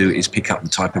starting to do is pick up the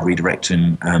type of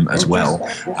redirection as well.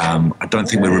 I don't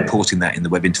think we're reporting that in the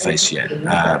web interface yet,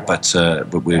 but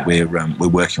we're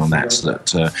working on that so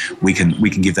that we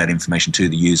can give that information to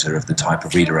the user of the type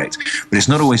of redirect. But it's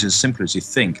not always as simple as you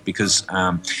think, because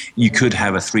you could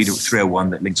have a 301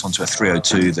 that links onto a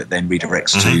 302 that then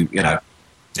redirects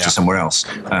to somewhere else.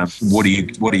 What do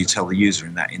you tell the user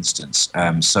in that instance?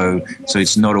 So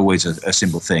it's not always a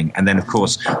simple thing. And then of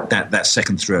course that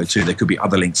second 302, there could be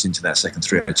other links into that second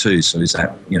 302. So is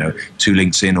that 2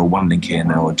 links in or 1 link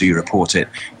in, or do you report it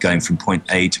going from point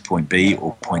A to point B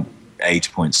or point A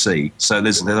to point C? So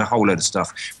there's a whole load of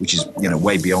stuff which is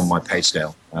way beyond my pay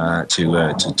scale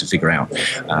to figure out.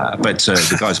 But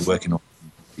the guys are working on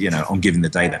giving the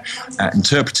data.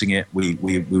 Interpreting it, we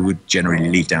would generally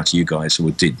leave down to you guys, or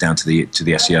down to the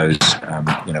SEOs.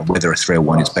 Whether a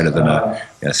 301 is better than a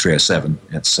 307,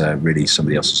 it's really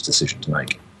somebody else's decision to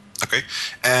make. Okay.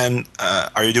 And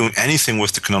are you doing anything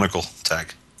with the canonical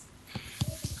tag?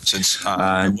 Since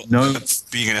no,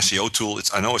 being an SEO tool,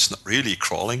 I know it's not really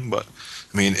crawling, but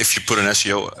I mean, if you put an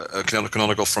SEO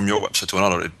canonical from your website to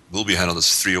another, it will be handled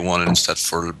as 301, and instead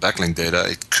for backlink data,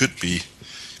 it could be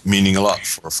meaning a lot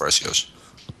for SEOs.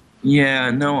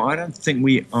 Yeah, no, I don't think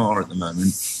we are at the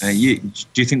moment. Do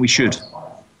you think we should?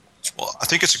 Well, I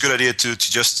think it's a good idea to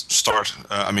just start.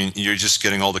 You're just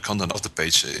getting all the content off the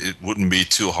page. It wouldn't be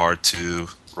too hard to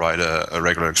write a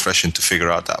regular expression to figure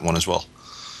out that one as well.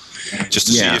 Just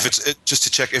to see if just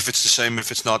to check if it's the same. If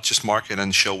it's not, just mark it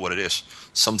and show what it is.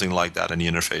 Something like that in the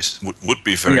interface would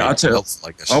be very helpful,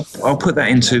 I guess. I'll put that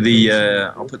into the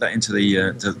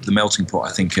melting pot,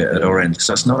 I think, at our end.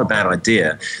 So that's not a bad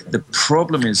idea. The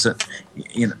problem is that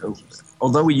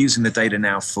although we're using the data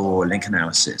now for link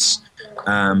analysis,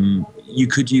 you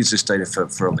could use this data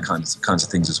for other kinds of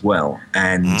things as well.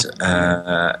 And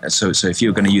so if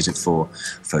you're going to use it for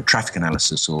traffic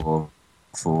analysis or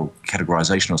for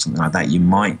categorization or something like that, you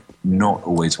might not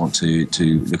always want to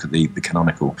look at the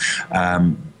canonical.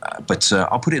 But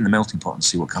I'll put it in the melting pot and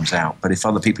see what comes out. But if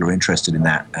other people are interested in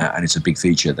that and it's a big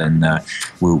feature, then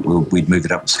we'd move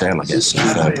it up the scale, I guess,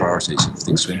 of priorities of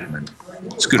things to implement.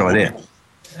 It's a good idea.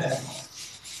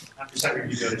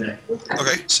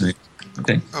 Okay.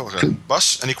 Okay. Oh, okay. Cool.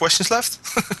 Bas, any questions left?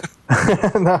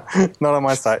 No, not on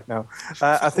my side. No.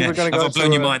 I think we're going to go. Have I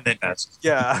blown your mind then, Bas?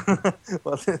 Yeah.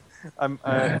 Well,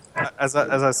 as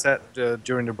I said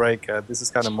during the break, this is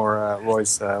kind of more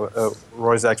Roy's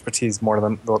expertise more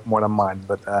than mine.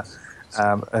 But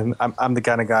and I'm the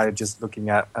kind of guy just looking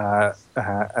at the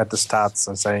stats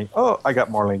and saying, "Oh, I got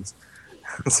more links."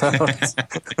 So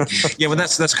yeah, well,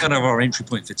 that's kind of our entry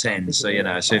point for 10. So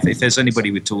so if there's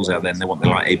anybody with tools out there and they want the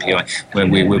right API, well,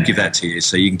 we'll give that to you.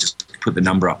 So you can just put the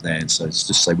number up there, and so it's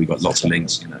just say we've got lots of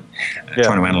links. Trying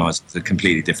to analyze it's a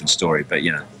completely different story, but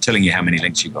telling you how many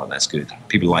links you've got, that's good.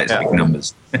 People like big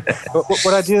numbers.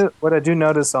 what I do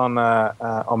notice on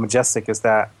Majestic is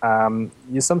that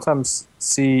you sometimes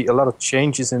see a lot of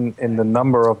changes in the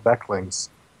number of backlinks.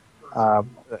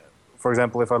 For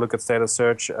example, if I look at status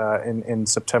search in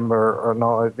September, or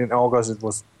no, in August it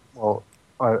was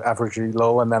averagely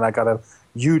low, and then I got a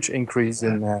huge increase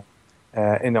in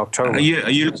October. Are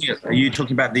you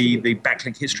talking about the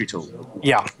backlink history tool?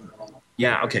 Yeah.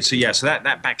 Yeah. Okay. So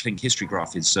that backlink history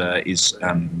graph is it's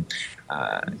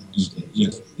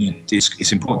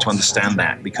important to understand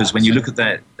that, because when you look at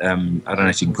that, I don't know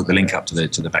if you can put the link up to the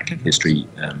backlink history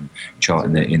chart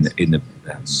in the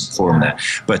forum there,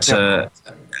 but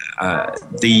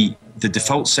the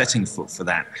default setting for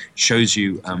that shows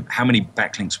you how many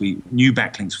new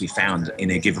backlinks we found in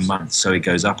a given month. So it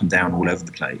goes up and down all over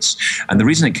the place. And the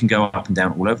reason it can go up and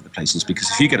down all over the place is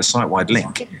because if you get a site-wide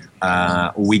link,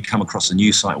 or we come across a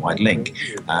new site-wide link,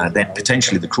 then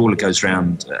potentially the crawler goes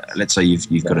around. Let's say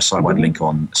you've got a site-wide link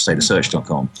on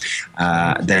statussearch.com.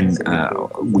 Then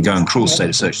we go and crawl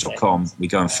statussearch.com. We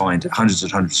go and find hundreds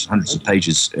of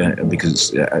pages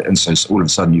because and so all of a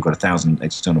sudden you've got 1,000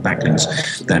 external backlinks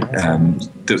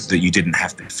that you didn't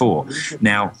have before.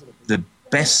 Now, the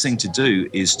best thing to do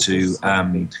is to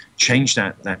change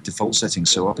that default setting.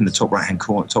 So up in the top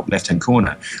left-hand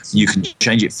corner, you can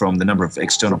change it from the number of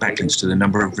external backlinks to the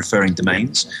number of referring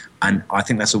domains. And I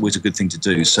think that's always a good thing to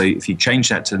do. So if you change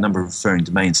that to the number of referring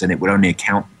domains, then it would only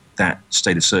account that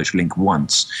status search link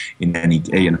once in any,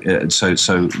 so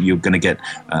you're going to get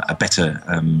a better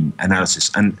analysis,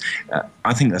 and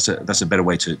I think that's a better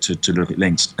way to look at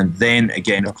links. And then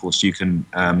again, of course, you can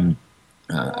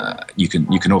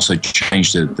also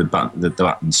change the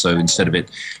button. So instead of it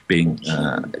being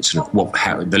how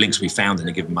the links we found in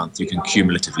a given month, you can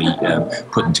cumulatively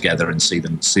put them together and see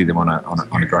them on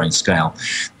a growing scale.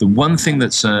 The one thing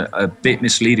that's a bit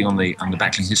misleading on the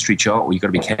backlink history chart, or you've got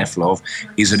to be careful of,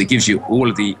 is that it gives you all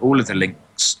of the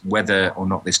links, whether or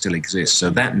not they still exist.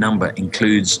 So that number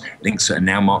includes links that are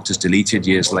now marked as deleted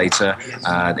years later.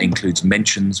 It includes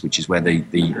mentions, which is where the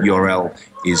URL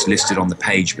is listed on the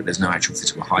page, but there's no actual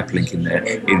physical hyperlink in there.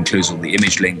 It includes all the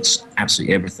image links,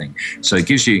 absolutely everything. So it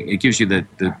gives you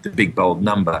the big bold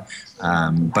number.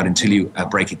 But until you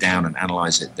break it down and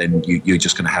analyze it, then you're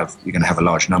going to have a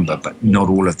large number. But not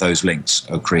all of those links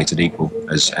are created equal,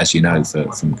 as you know,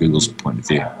 from Google's point of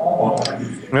view.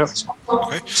 Yep.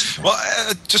 Okay. Well,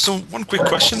 just one quick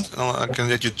question. I can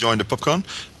let you join the popcorn.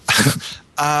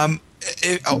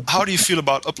 How do you feel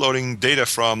about uploading data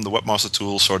from the Webmaster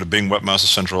Tools or the Bing Webmaster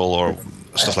Central or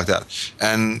stuff like that,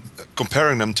 and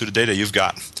comparing them to the data you've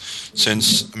got?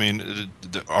 Since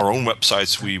our own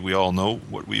websites, we all know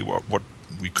what we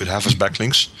could have as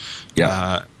backlinks.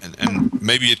 Yeah. And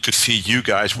maybe it could feed you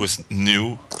guys with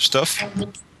new stuff,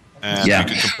 and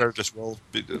we could compare it as well.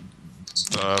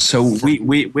 So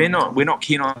we're not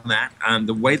keen on that, and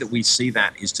the way that we see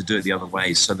that is to do it the other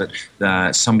way, so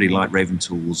that somebody like Raven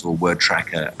Tools or Word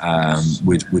Tracker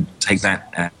would take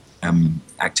that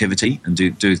activity and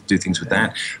do things with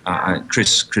that.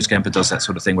 Chris Kemper does that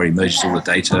sort of thing where he merges all the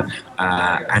data,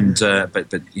 but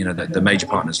the major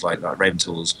partners like Raven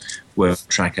Tools, Word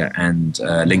Tracker, and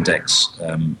Linkdex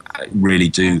really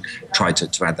do try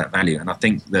to add that value. And I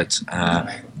think that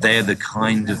they're the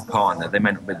kind of partner. They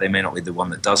may not be the one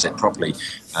that does it properly,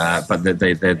 but they're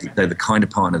the kind of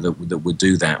partner that would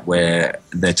do that, where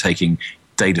they're taking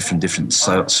data from different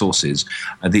sources.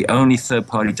 The only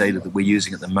third-party data that we're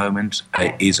using at the moment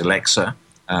is Alexa.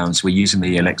 So we're using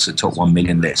the Alexa top 1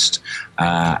 million list,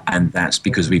 and that's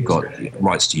because we've got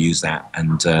rights to use that,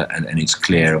 and it's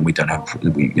clear, and we don't have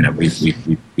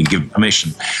we give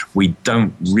permission. We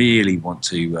don't really want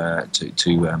to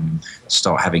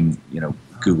start having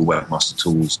Google Webmaster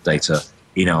Tools data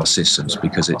in our systems,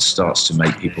 because it starts to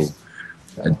make people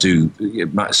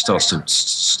starts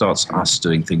us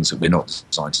doing things that we're not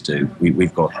designed to do.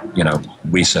 We've got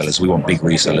resellers. We want big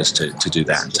resellers to do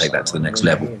that and take that to the next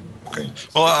level. Okay.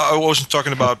 Well, I wasn't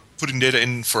talking about putting data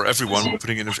in for everyone,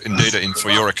 putting in data in for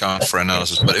your account for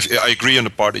analysis. But if I agree on the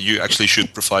part that you actually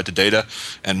should provide the data,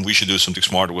 and we should do something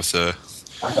smarter with the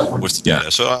data.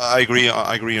 So I agree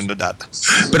on that.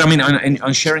 But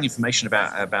on sharing information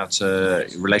about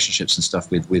relationships and stuff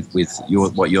with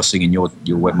what you're seeing in your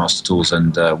Webmaster Tools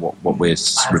and what we're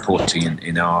reporting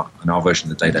in our version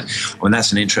of the data,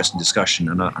 that's an interesting discussion,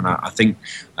 and I think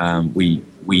we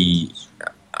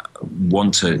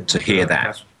want to hear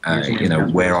that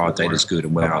where our data is good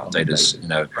and where our data is,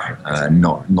 not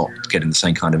getting the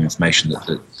same kind of information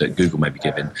that Google may be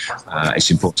giving. It's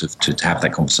important to have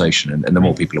that conversation, and the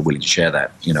more people are willing to share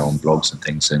that, on blogs and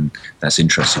things, and that's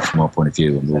interesting from our point of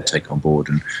view, and we'll take on board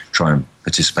and try and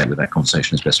participate with that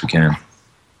conversation as best we can.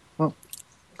 Well,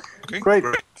 okay, great.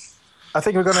 I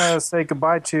think we're going to say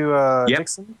goodbye to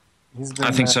Dixon.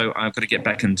 I think so. I've got to get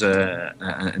back and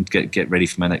get ready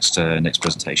for my next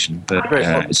presentation. But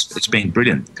it's been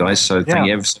brilliant, guys. So thank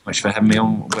you ever so much for having me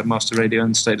on Webmaster Radio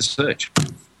and State of Search.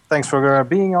 Thanks for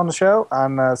being on the show,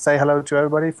 and say hello to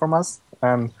everybody from us.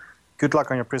 And good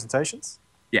luck on your presentations.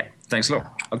 Yeah, thanks a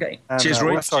lot. Okay. And, cheers,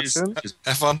 Roy. We'll talk cheers. soon.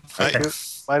 Have fun. Thank you.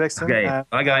 Bye, Dixon. Okay.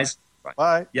 Bye, guys.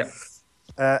 Bye. Yeah.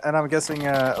 And I'm guessing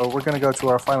we're going to go to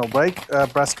our final break,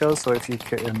 Brasco. So if you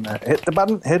can hit the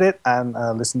button, hit it, and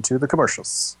listen to the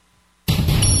commercials.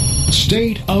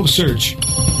 State of Search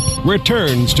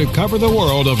returns to cover the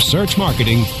world of search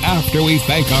marketing after we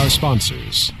thank our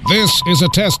sponsors. This is a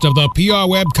test of the PR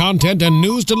Web content and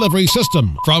news delivery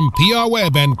system from PR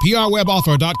Web and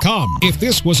PRWebAuthor.com. If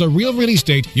this was a real release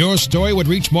date, your story would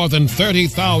reach more than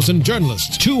 30,000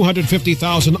 journalists,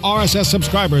 250,000 RSS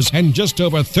subscribers, and just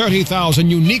over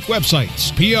 30,000 unique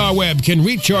websites. PR Web can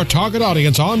reach your target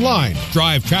audience online,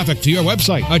 drive traffic to your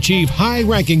website, achieve high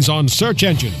rankings on search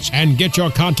engines, and get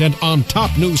your content on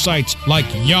top news sites like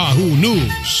Yahoo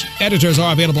News. Editors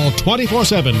are available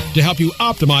 24/7 to help you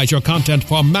optimize your content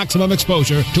for maximum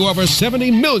exposure to over 70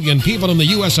 million people in the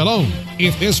U.S. alone.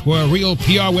 If this were a real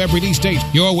PR Web release date,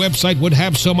 your website would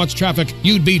have so much traffic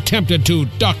you'd be tempted to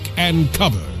duck and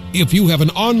cover. If you have an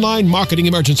online marketing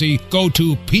emergency, go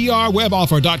to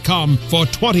PRWebAuthor.com for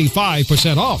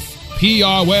 25% off.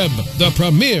 PR Web, the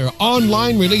premier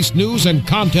online release news and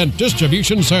content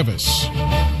distribution service.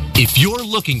 If you're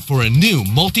looking for a new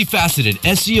multifaceted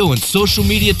SEO and social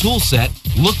media toolset,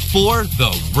 look for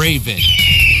the Raven.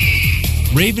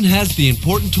 Raven has the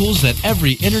important tools that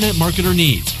every internet marketer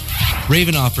needs.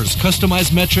 Raven offers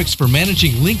customized metrics for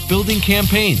managing link building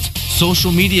campaigns,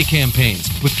 social media campaigns,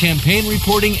 with campaign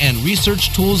reporting and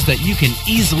research tools that you can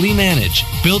easily manage.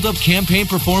 Build up campaign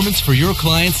performance for your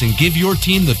clients and give your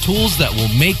team the tools that will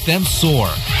make them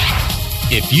soar.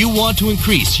 If you want to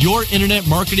increase your internet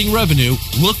marketing revenue,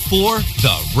 look for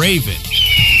the Raven.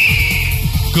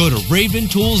 Go to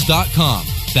raventools.com.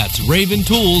 That's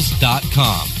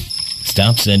raventools.com.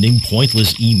 Stop sending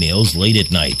pointless emails late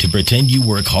at night to pretend you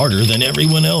work harder than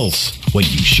everyone else, when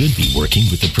you should be working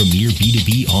with the premier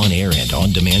B2B on-air and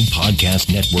on-demand podcast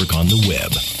network on the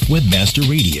web,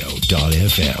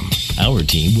 webmasterradio.fm. Our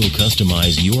team will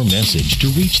customize your message to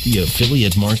reach the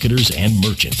affiliate marketers and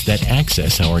merchants that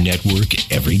access our network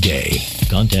every day.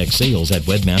 Contact sales at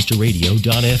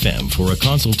webmasterradio.fm for a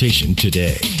consultation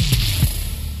today.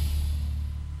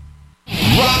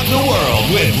 Rock the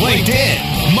world with LinkedIn.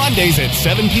 Mondays at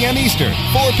 7 p.m. Eastern,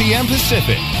 4 p.m.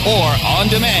 Pacific, or on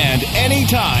demand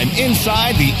anytime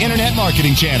inside the Internet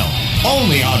Marketing Channel.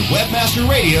 Only on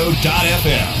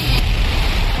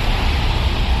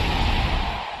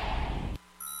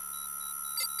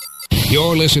webmasterradio.fm.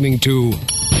 You're listening to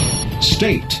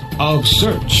State of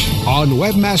Search on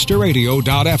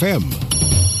webmasterradio.fm.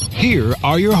 Here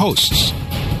are your hosts.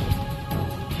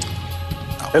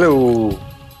 Hello.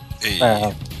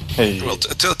 Hey. Hey. Well,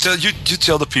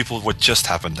 tell the people what just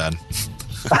happened then.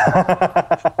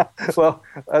 Well,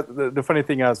 the funny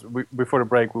thing is, before the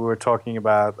break, we were talking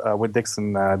about with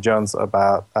Dixon Jones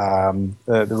about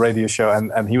the radio show,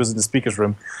 and he was in the speaker's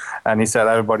room, and he said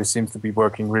everybody seems to be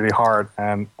working really hard,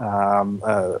 and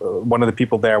one of the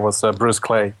people there was Bruce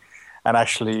Clay, and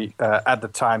actually at the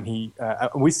time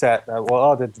we said,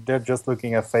 they're just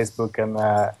looking at Facebook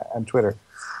and Twitter.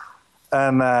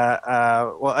 And,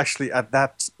 well, actually, at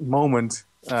that moment,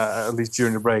 at least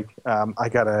during the break, I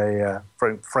got a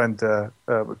friend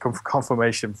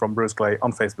confirmation from Bruce Clay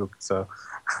on Facebook. So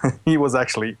he was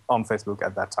actually on Facebook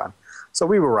at that time. So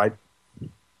we were right.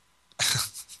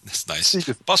 That's nice.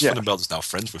 Bas van den Belt is now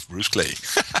friends with Bruce Clay.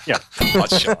 Yeah.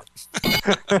 Hot shot.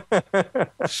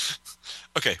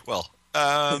 Okay, well...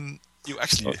 you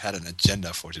actually had an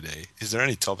agenda for today. Is there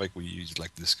any topic you'd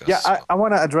like to discuss? Yeah, I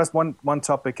want to address one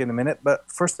topic in a minute. But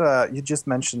first, you just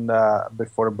mentioned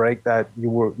before the break that you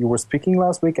were speaking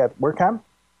last week at WordCamp.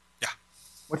 Yeah.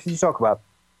 What did you talk about?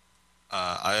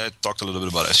 I talked a little bit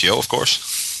about SEO, of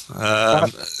course.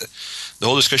 The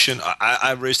whole discussion,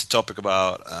 I raised the topic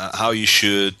about how you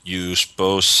should use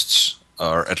posts,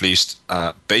 or at least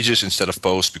pages instead of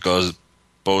posts, because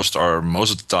posts are most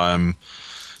of the time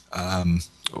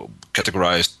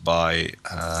categorized by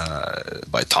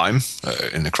time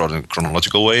in a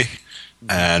chronological way,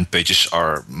 and pages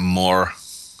are more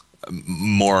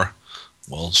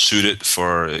suited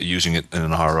for using it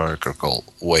in a hierarchical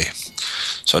way.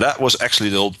 So that was actually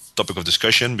the whole topic of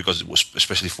discussion, because it was,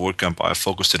 especially for WordCamp, I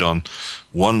focused it on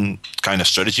one kind of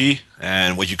strategy.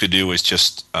 And what you could do is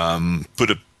just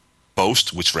put a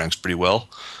post, which ranks pretty well,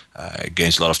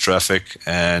 gains a lot of traffic,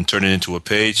 and turn it into a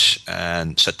page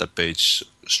and set that page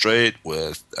straight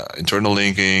with internal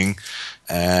linking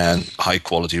and high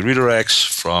quality redirects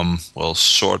from,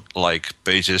 sort-like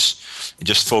pages. And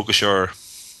just focus your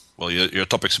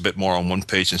topics a bit more on one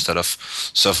page instead of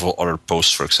several other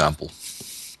posts, for example.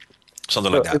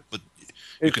 Something like that. But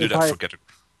you can do that for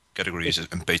categories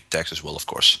and page tags as well, of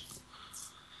course.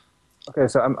 Okay,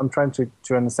 so I'm trying to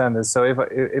understand this. So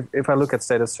if I look at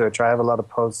status search, I have a lot of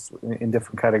posts in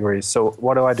different categories. So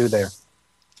what do I do there?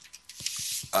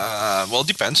 It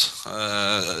depends. What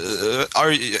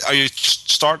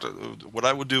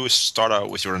I would do is start out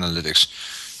with your analytics.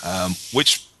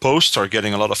 Which posts are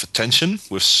getting a lot of attention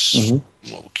with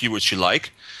keywords you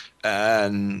like,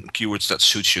 and keywords that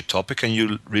suits your topic, and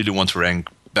you really want to rank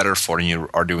better for than you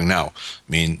are doing now. I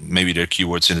mean, maybe there are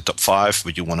keywords in the top 5,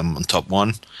 but you want them on top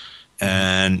 1,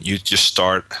 and you just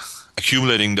start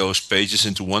accumulating those pages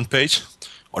into one page,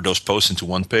 or those posts into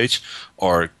one page,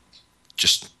 or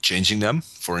just changing them.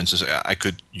 For instance,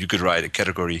 you could write a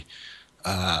category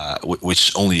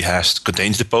which only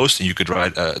contains the post, and you could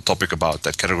write a topic about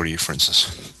that category, for instance.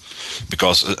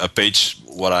 Because a page,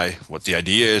 what the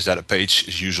idea is that a page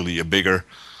is usually a bigger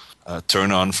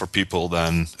turn on for people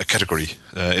than a category.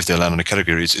 If they land on a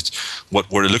category, it's what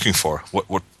were they looking for?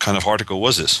 What kind of article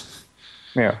was this?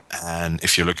 Yeah. And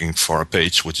if you're looking for a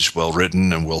page which is well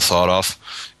written and well thought of,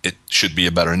 it should be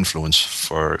a better influence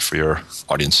for your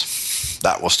audience.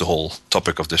 That was the whole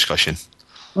topic of discussion.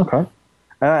 Okay.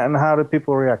 And how did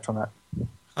people react on that?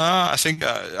 I think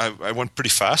I went pretty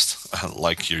fast,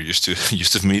 like you're used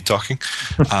to me talking.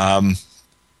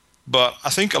 But I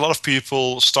think a lot of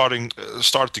people started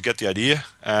to get the idea,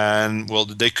 and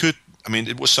they could. I mean,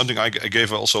 it was something I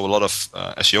gave also a lot of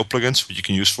SEO plugins which you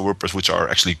can use for WordPress, which are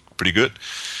actually pretty good.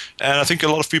 And I think a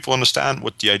lot of people understand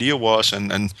what the idea was,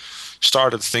 and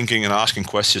started thinking and asking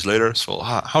questions later. So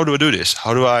how do I do this?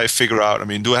 How do I figure out? I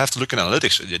mean, do I have to look in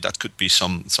analytics? That could be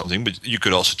something, but you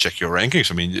could also check your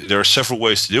rankings. I mean, there are several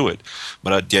ways to do it.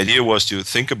 But the idea was to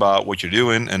think about what you're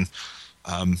doing and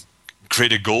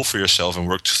create a goal for yourself and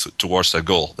work towards that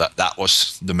goal. That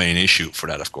was the main issue for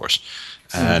that, of course.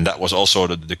 And that was also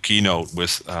the keynote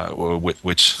with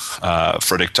which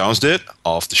Frederick Towns did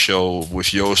of the show with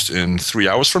Joost in 3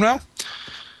 hours from now.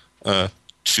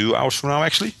 2 hours from now,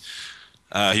 actually.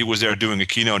 He was there doing a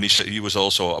keynote, and he said he was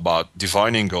also about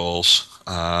defining goals,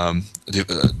 and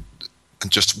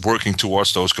just working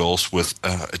towards those goals with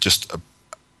just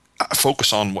a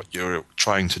focus on what you're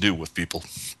trying to do with people,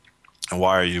 and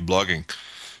why are you blogging,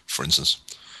 for instance.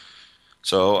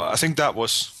 So I think that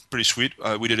was pretty sweet.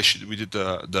 We did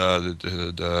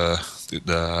the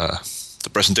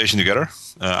presentation together.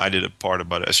 I did a part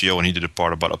about SEO, and he did a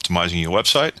part about optimizing your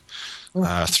website.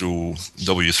 Through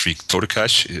W3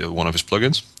 Totocache, one of his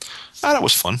plugins. That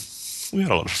was fun. We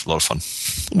had a lot of fun.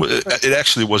 It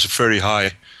actually was a very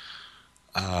high.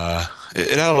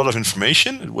 It had a lot of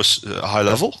information. It was high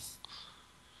level.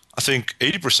 I think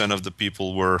 80% of the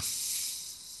people were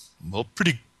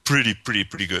pretty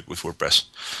good with WordPress.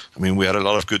 I mean, we had a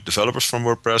lot of good developers from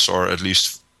WordPress, or at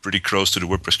least pretty close to the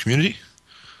WordPress community.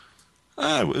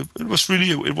 It was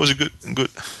a good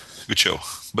show,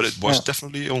 but it was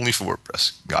definitely only for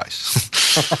WordPress guys.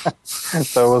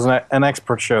 So it was an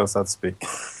expert show, so to speak.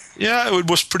 Yeah, it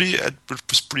was pretty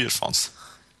advanced.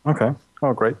 Okay.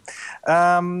 Oh, great.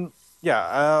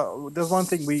 There's one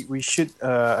thing we should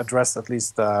address at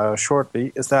least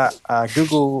shortly, is that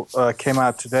Google came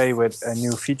out today with a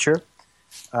new feature,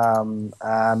 and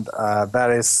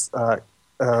that is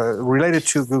related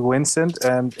to Google Instant,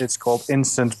 and it's called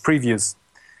Instant Previews,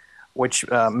 which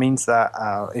means that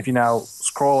if you now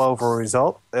scroll over a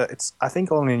result, it's I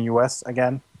think only in the US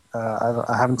again.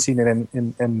 I haven't seen it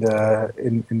in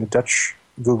the Dutch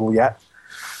Google yet,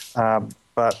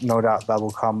 but no doubt that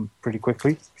will come pretty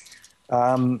quickly,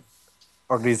 or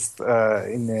at least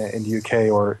in the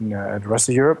UK or in the rest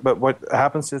of Europe. But what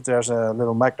happens is there's a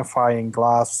little magnifying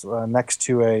glass next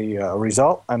to a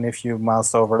result, and if you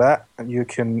mouse over that, you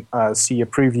can see a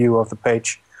preview of the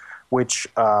page which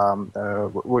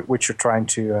you're trying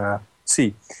to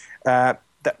see.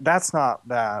 That's not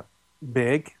that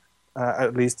big.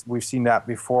 At least we've seen that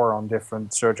before on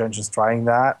different search engines trying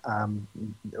that.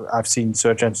 I've seen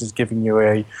search engines giving you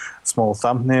a small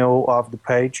thumbnail of the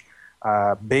page.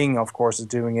 Bing, of course, is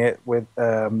doing it with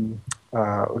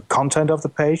content of the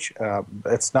page.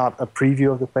 It's not a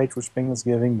preview of the page which Bing is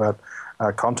giving, but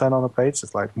content on the page.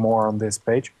 It's like more on this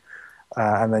page.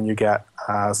 And then you get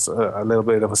a little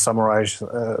bit of a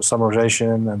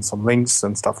summarization and some links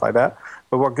and stuff like that.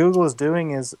 But what Google is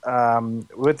doing is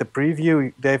with the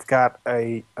preview, they've got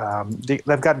the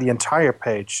entire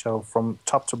page, so from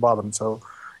top to bottom. So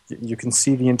you can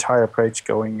see the entire page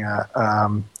going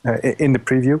in the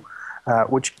preview,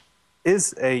 which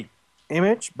is a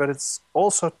image, but it's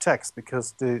also text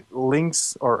because the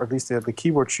links, or at least the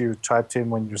keywords you typed in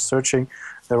when you're searching,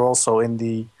 they're also in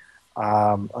the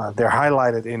they're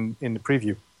highlighted in the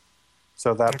preview,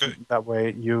 so that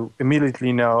way you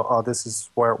immediately know, oh, this is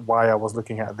why I was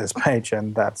looking at this page,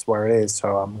 and that's where it is.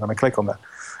 So I'm going to click on that,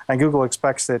 and Google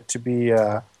expects it to be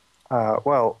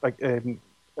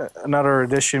another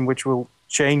edition which will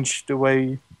change the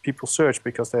way people search,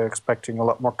 because they're expecting a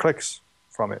lot more clicks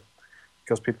from it,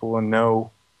 because people will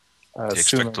know. They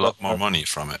expect a lot more money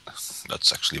from it.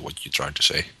 That's actually what you're trying to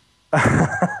say.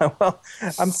 Well,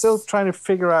 I'm still trying to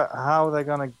figure out how they're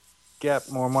going to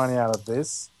get more money out of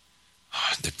this.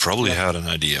 They probably had an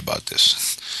idea about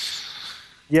this.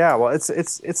 Yeah, well, it's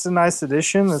a nice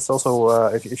addition. It's also,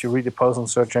 if you read the post on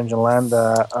Search Engine Land,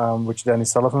 which Danny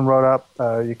Sullivan wrote up,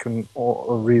 you can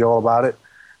read all about it.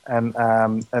 And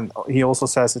he also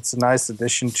says it's a nice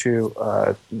addition to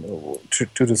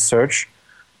the search.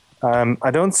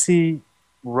 I don't see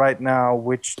right now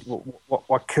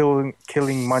what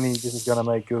killing money this is going to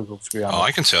make Google, to be honest. Oh,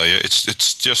 I can tell you,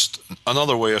 it's just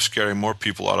another way of scaring more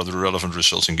people out of the relevant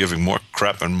results and giving more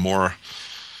crap and more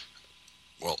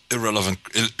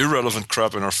irrelevant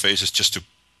crap in our faces, just to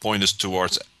point us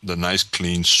towards the nice,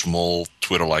 clean, small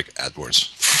Twitter-like AdWords.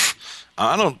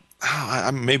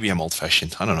 Maybe I'm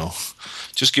old-fashioned. I don't know.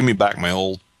 Just give me back my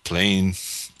old, plain,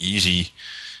 easy.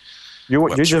 You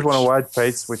just want a white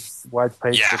page with blue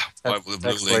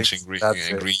links and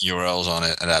green URLs on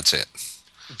it, and that's it.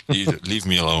 Leave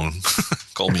me alone.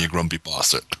 Call me a grumpy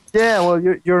bastard. Yeah, well,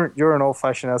 you're an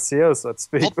old-fashioned SEO, so to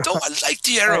speak. Although I like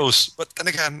the arrows, but then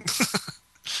again,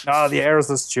 no, the arrows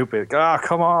are stupid. Ah,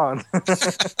 come on.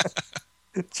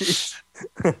 Jeez.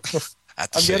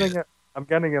 I'm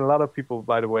getting a lot of people,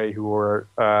 by the way, who are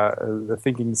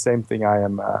thinking the same thing I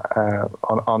am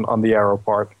on the arrow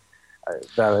part.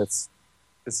 That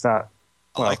it's not.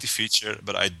 I like the feature,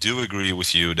 but I do agree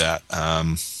with you that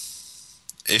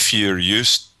if you're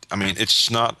used, I mean, it's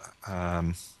not.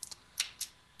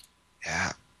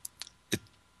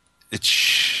 It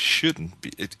shouldn't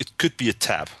be. It could be a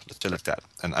tab. Let's say like that.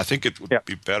 And I think it would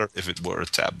be better if it were a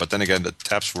tab. But then again, the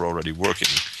tabs were already working.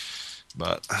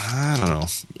 But I don't know.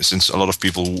 Since a lot of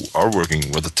people are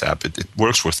working with a tab, it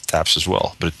works with tabs as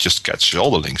well. But it just catches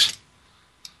all the links.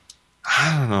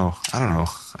 I don't know.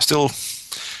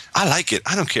 I like it.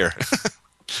 I don't care.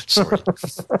 Sorry.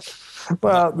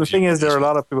 Well, the thing is, there are a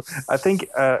lot of people. I think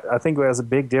there's a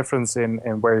big difference in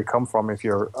where you come from. If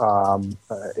you're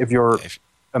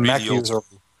a Mac user,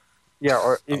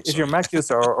 if you're a Mac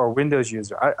user or Windows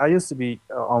user. I used to be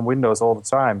on Windows all the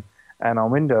time, and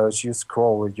on Windows you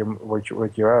scroll with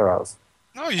your arrows.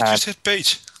 No, you just hit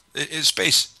page,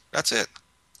 space. That's it.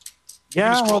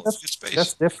 Yeah, well, that's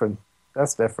different.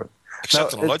 That's different.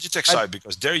 Except on the Logitech side,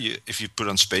 because there if you put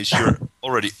on space, you're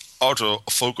already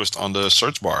auto-focused on the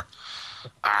search bar.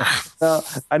 No,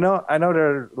 I know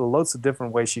there are loads of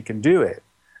different ways you can do it.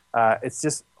 It's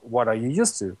just, what are you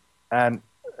used to? And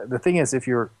the thing is, if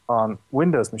you're on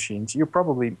Windows machines, you're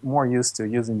probably more used to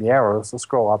using the arrows to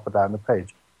scroll up and down the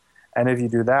page. And if you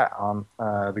do that on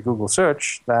the Google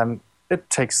search, then it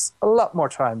takes a lot more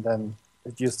time than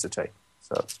it used to take.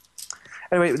 So.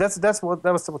 Anyway,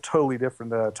 that was a totally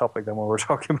different topic than what we're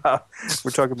talking about.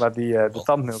 We're talking about the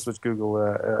thumbnails which Google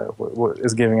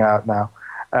is giving out now.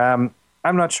 I'm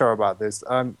not sure about this.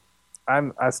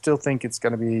 I still think it's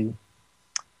going to be.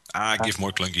 Give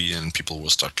more clunky and people will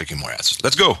start clicking more ads.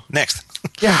 Let's go next.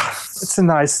 Yeah, it's a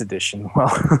nice addition.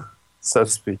 Well, so to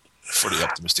speak. For the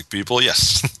optimistic people,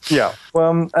 yes. Yeah.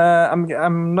 Well,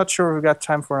 I'm not sure if we've got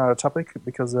time for another topic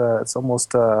because it's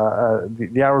almost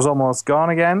the hour's almost gone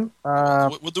again.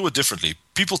 We'll do it differently.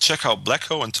 People check out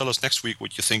Blacko and tell us next week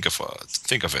what you think of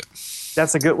it.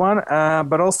 That's a good one.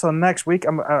 But also next week,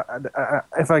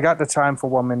 if I got the time for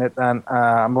 1 minute, then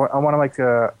I want to make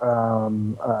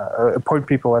point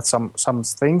people at some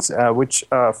things. Which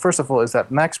first of all is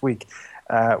that next week.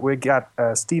 We got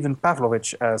Stephen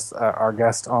Pavlovich as our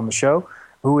guest on the show,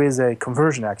 who is a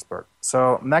conversion expert.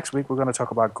 So next week we're going to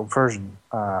talk about conversion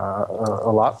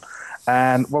a lot.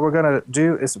 And what we're going to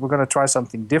do is we're going to try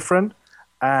something different.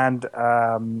 And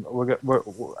we're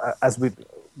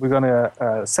going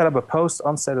to set up a post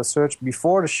on Status Search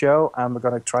before the show, and we're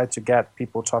going to try to get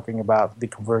people talking about the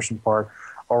conversion part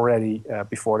already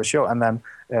before the show, and then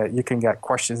you can get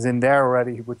questions in there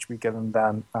already, which we can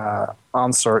then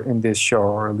answer in this show,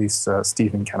 or at least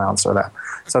Stephen can answer that.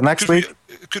 So next week,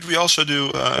 could we also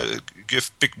do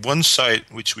pick one site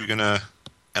which we're gonna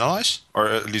analyze, or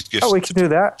at least give? Oh, we can do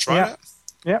that. Try yeah. that.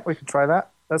 Yeah, we can try that.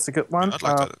 That's a good one. Yeah, I'd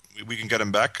like that. We can get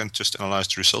them back and just analyze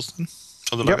the results, then.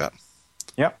 Something like that.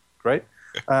 Yep, great.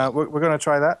 We're going to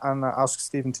try that and ask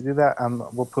Stephen to do that, and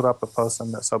we'll put up a post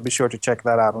on that. So be sure to check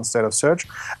that out on State of Search.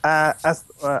 As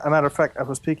a matter of fact, I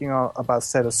was speaking about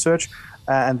State of Search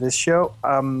and this show.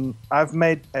 I've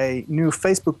made a new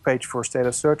Facebook page for State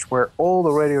of Search where all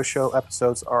the radio show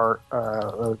episodes are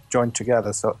joined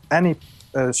together. So any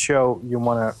show you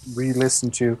want to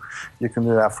re-listen to, you can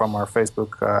do that from our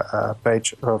Facebook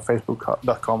page,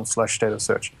 facebook.com/State of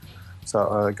Search.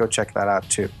 So go check that out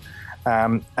too.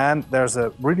 And there's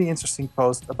a really interesting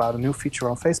post about a new feature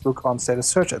on Facebook on State of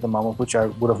Search at the moment, which I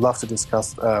would have loved to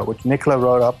discuss, which Nicola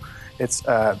wrote up. It's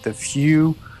the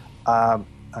view,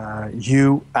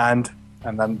 you, and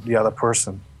then the other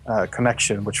person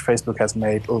connection, which Facebook has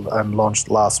made and launched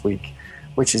last week,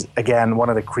 which is, again, one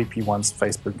of the creepy ones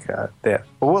Facebook did.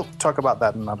 But we'll talk about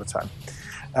that another time.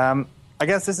 I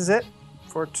guess this is it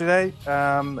for today.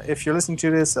 If you're listening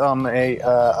to this on a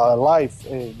live,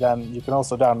 then you can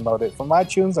also download it from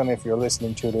iTunes. And if you're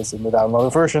listening to this in the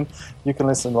downloaded version, you can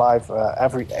listen live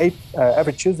every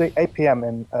Tuesday, 8 p.m.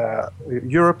 in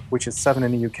Europe, which is 7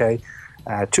 in the UK,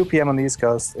 2 p.m. on the East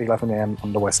Coast, 11 a.m.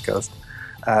 on the West Coast.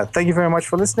 Thank you very much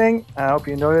for listening. I hope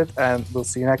you enjoyed it, and we'll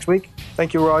see you next week.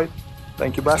 Thank you, Roy.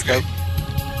 Thank you, Brasco.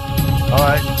 Okay. All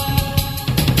right.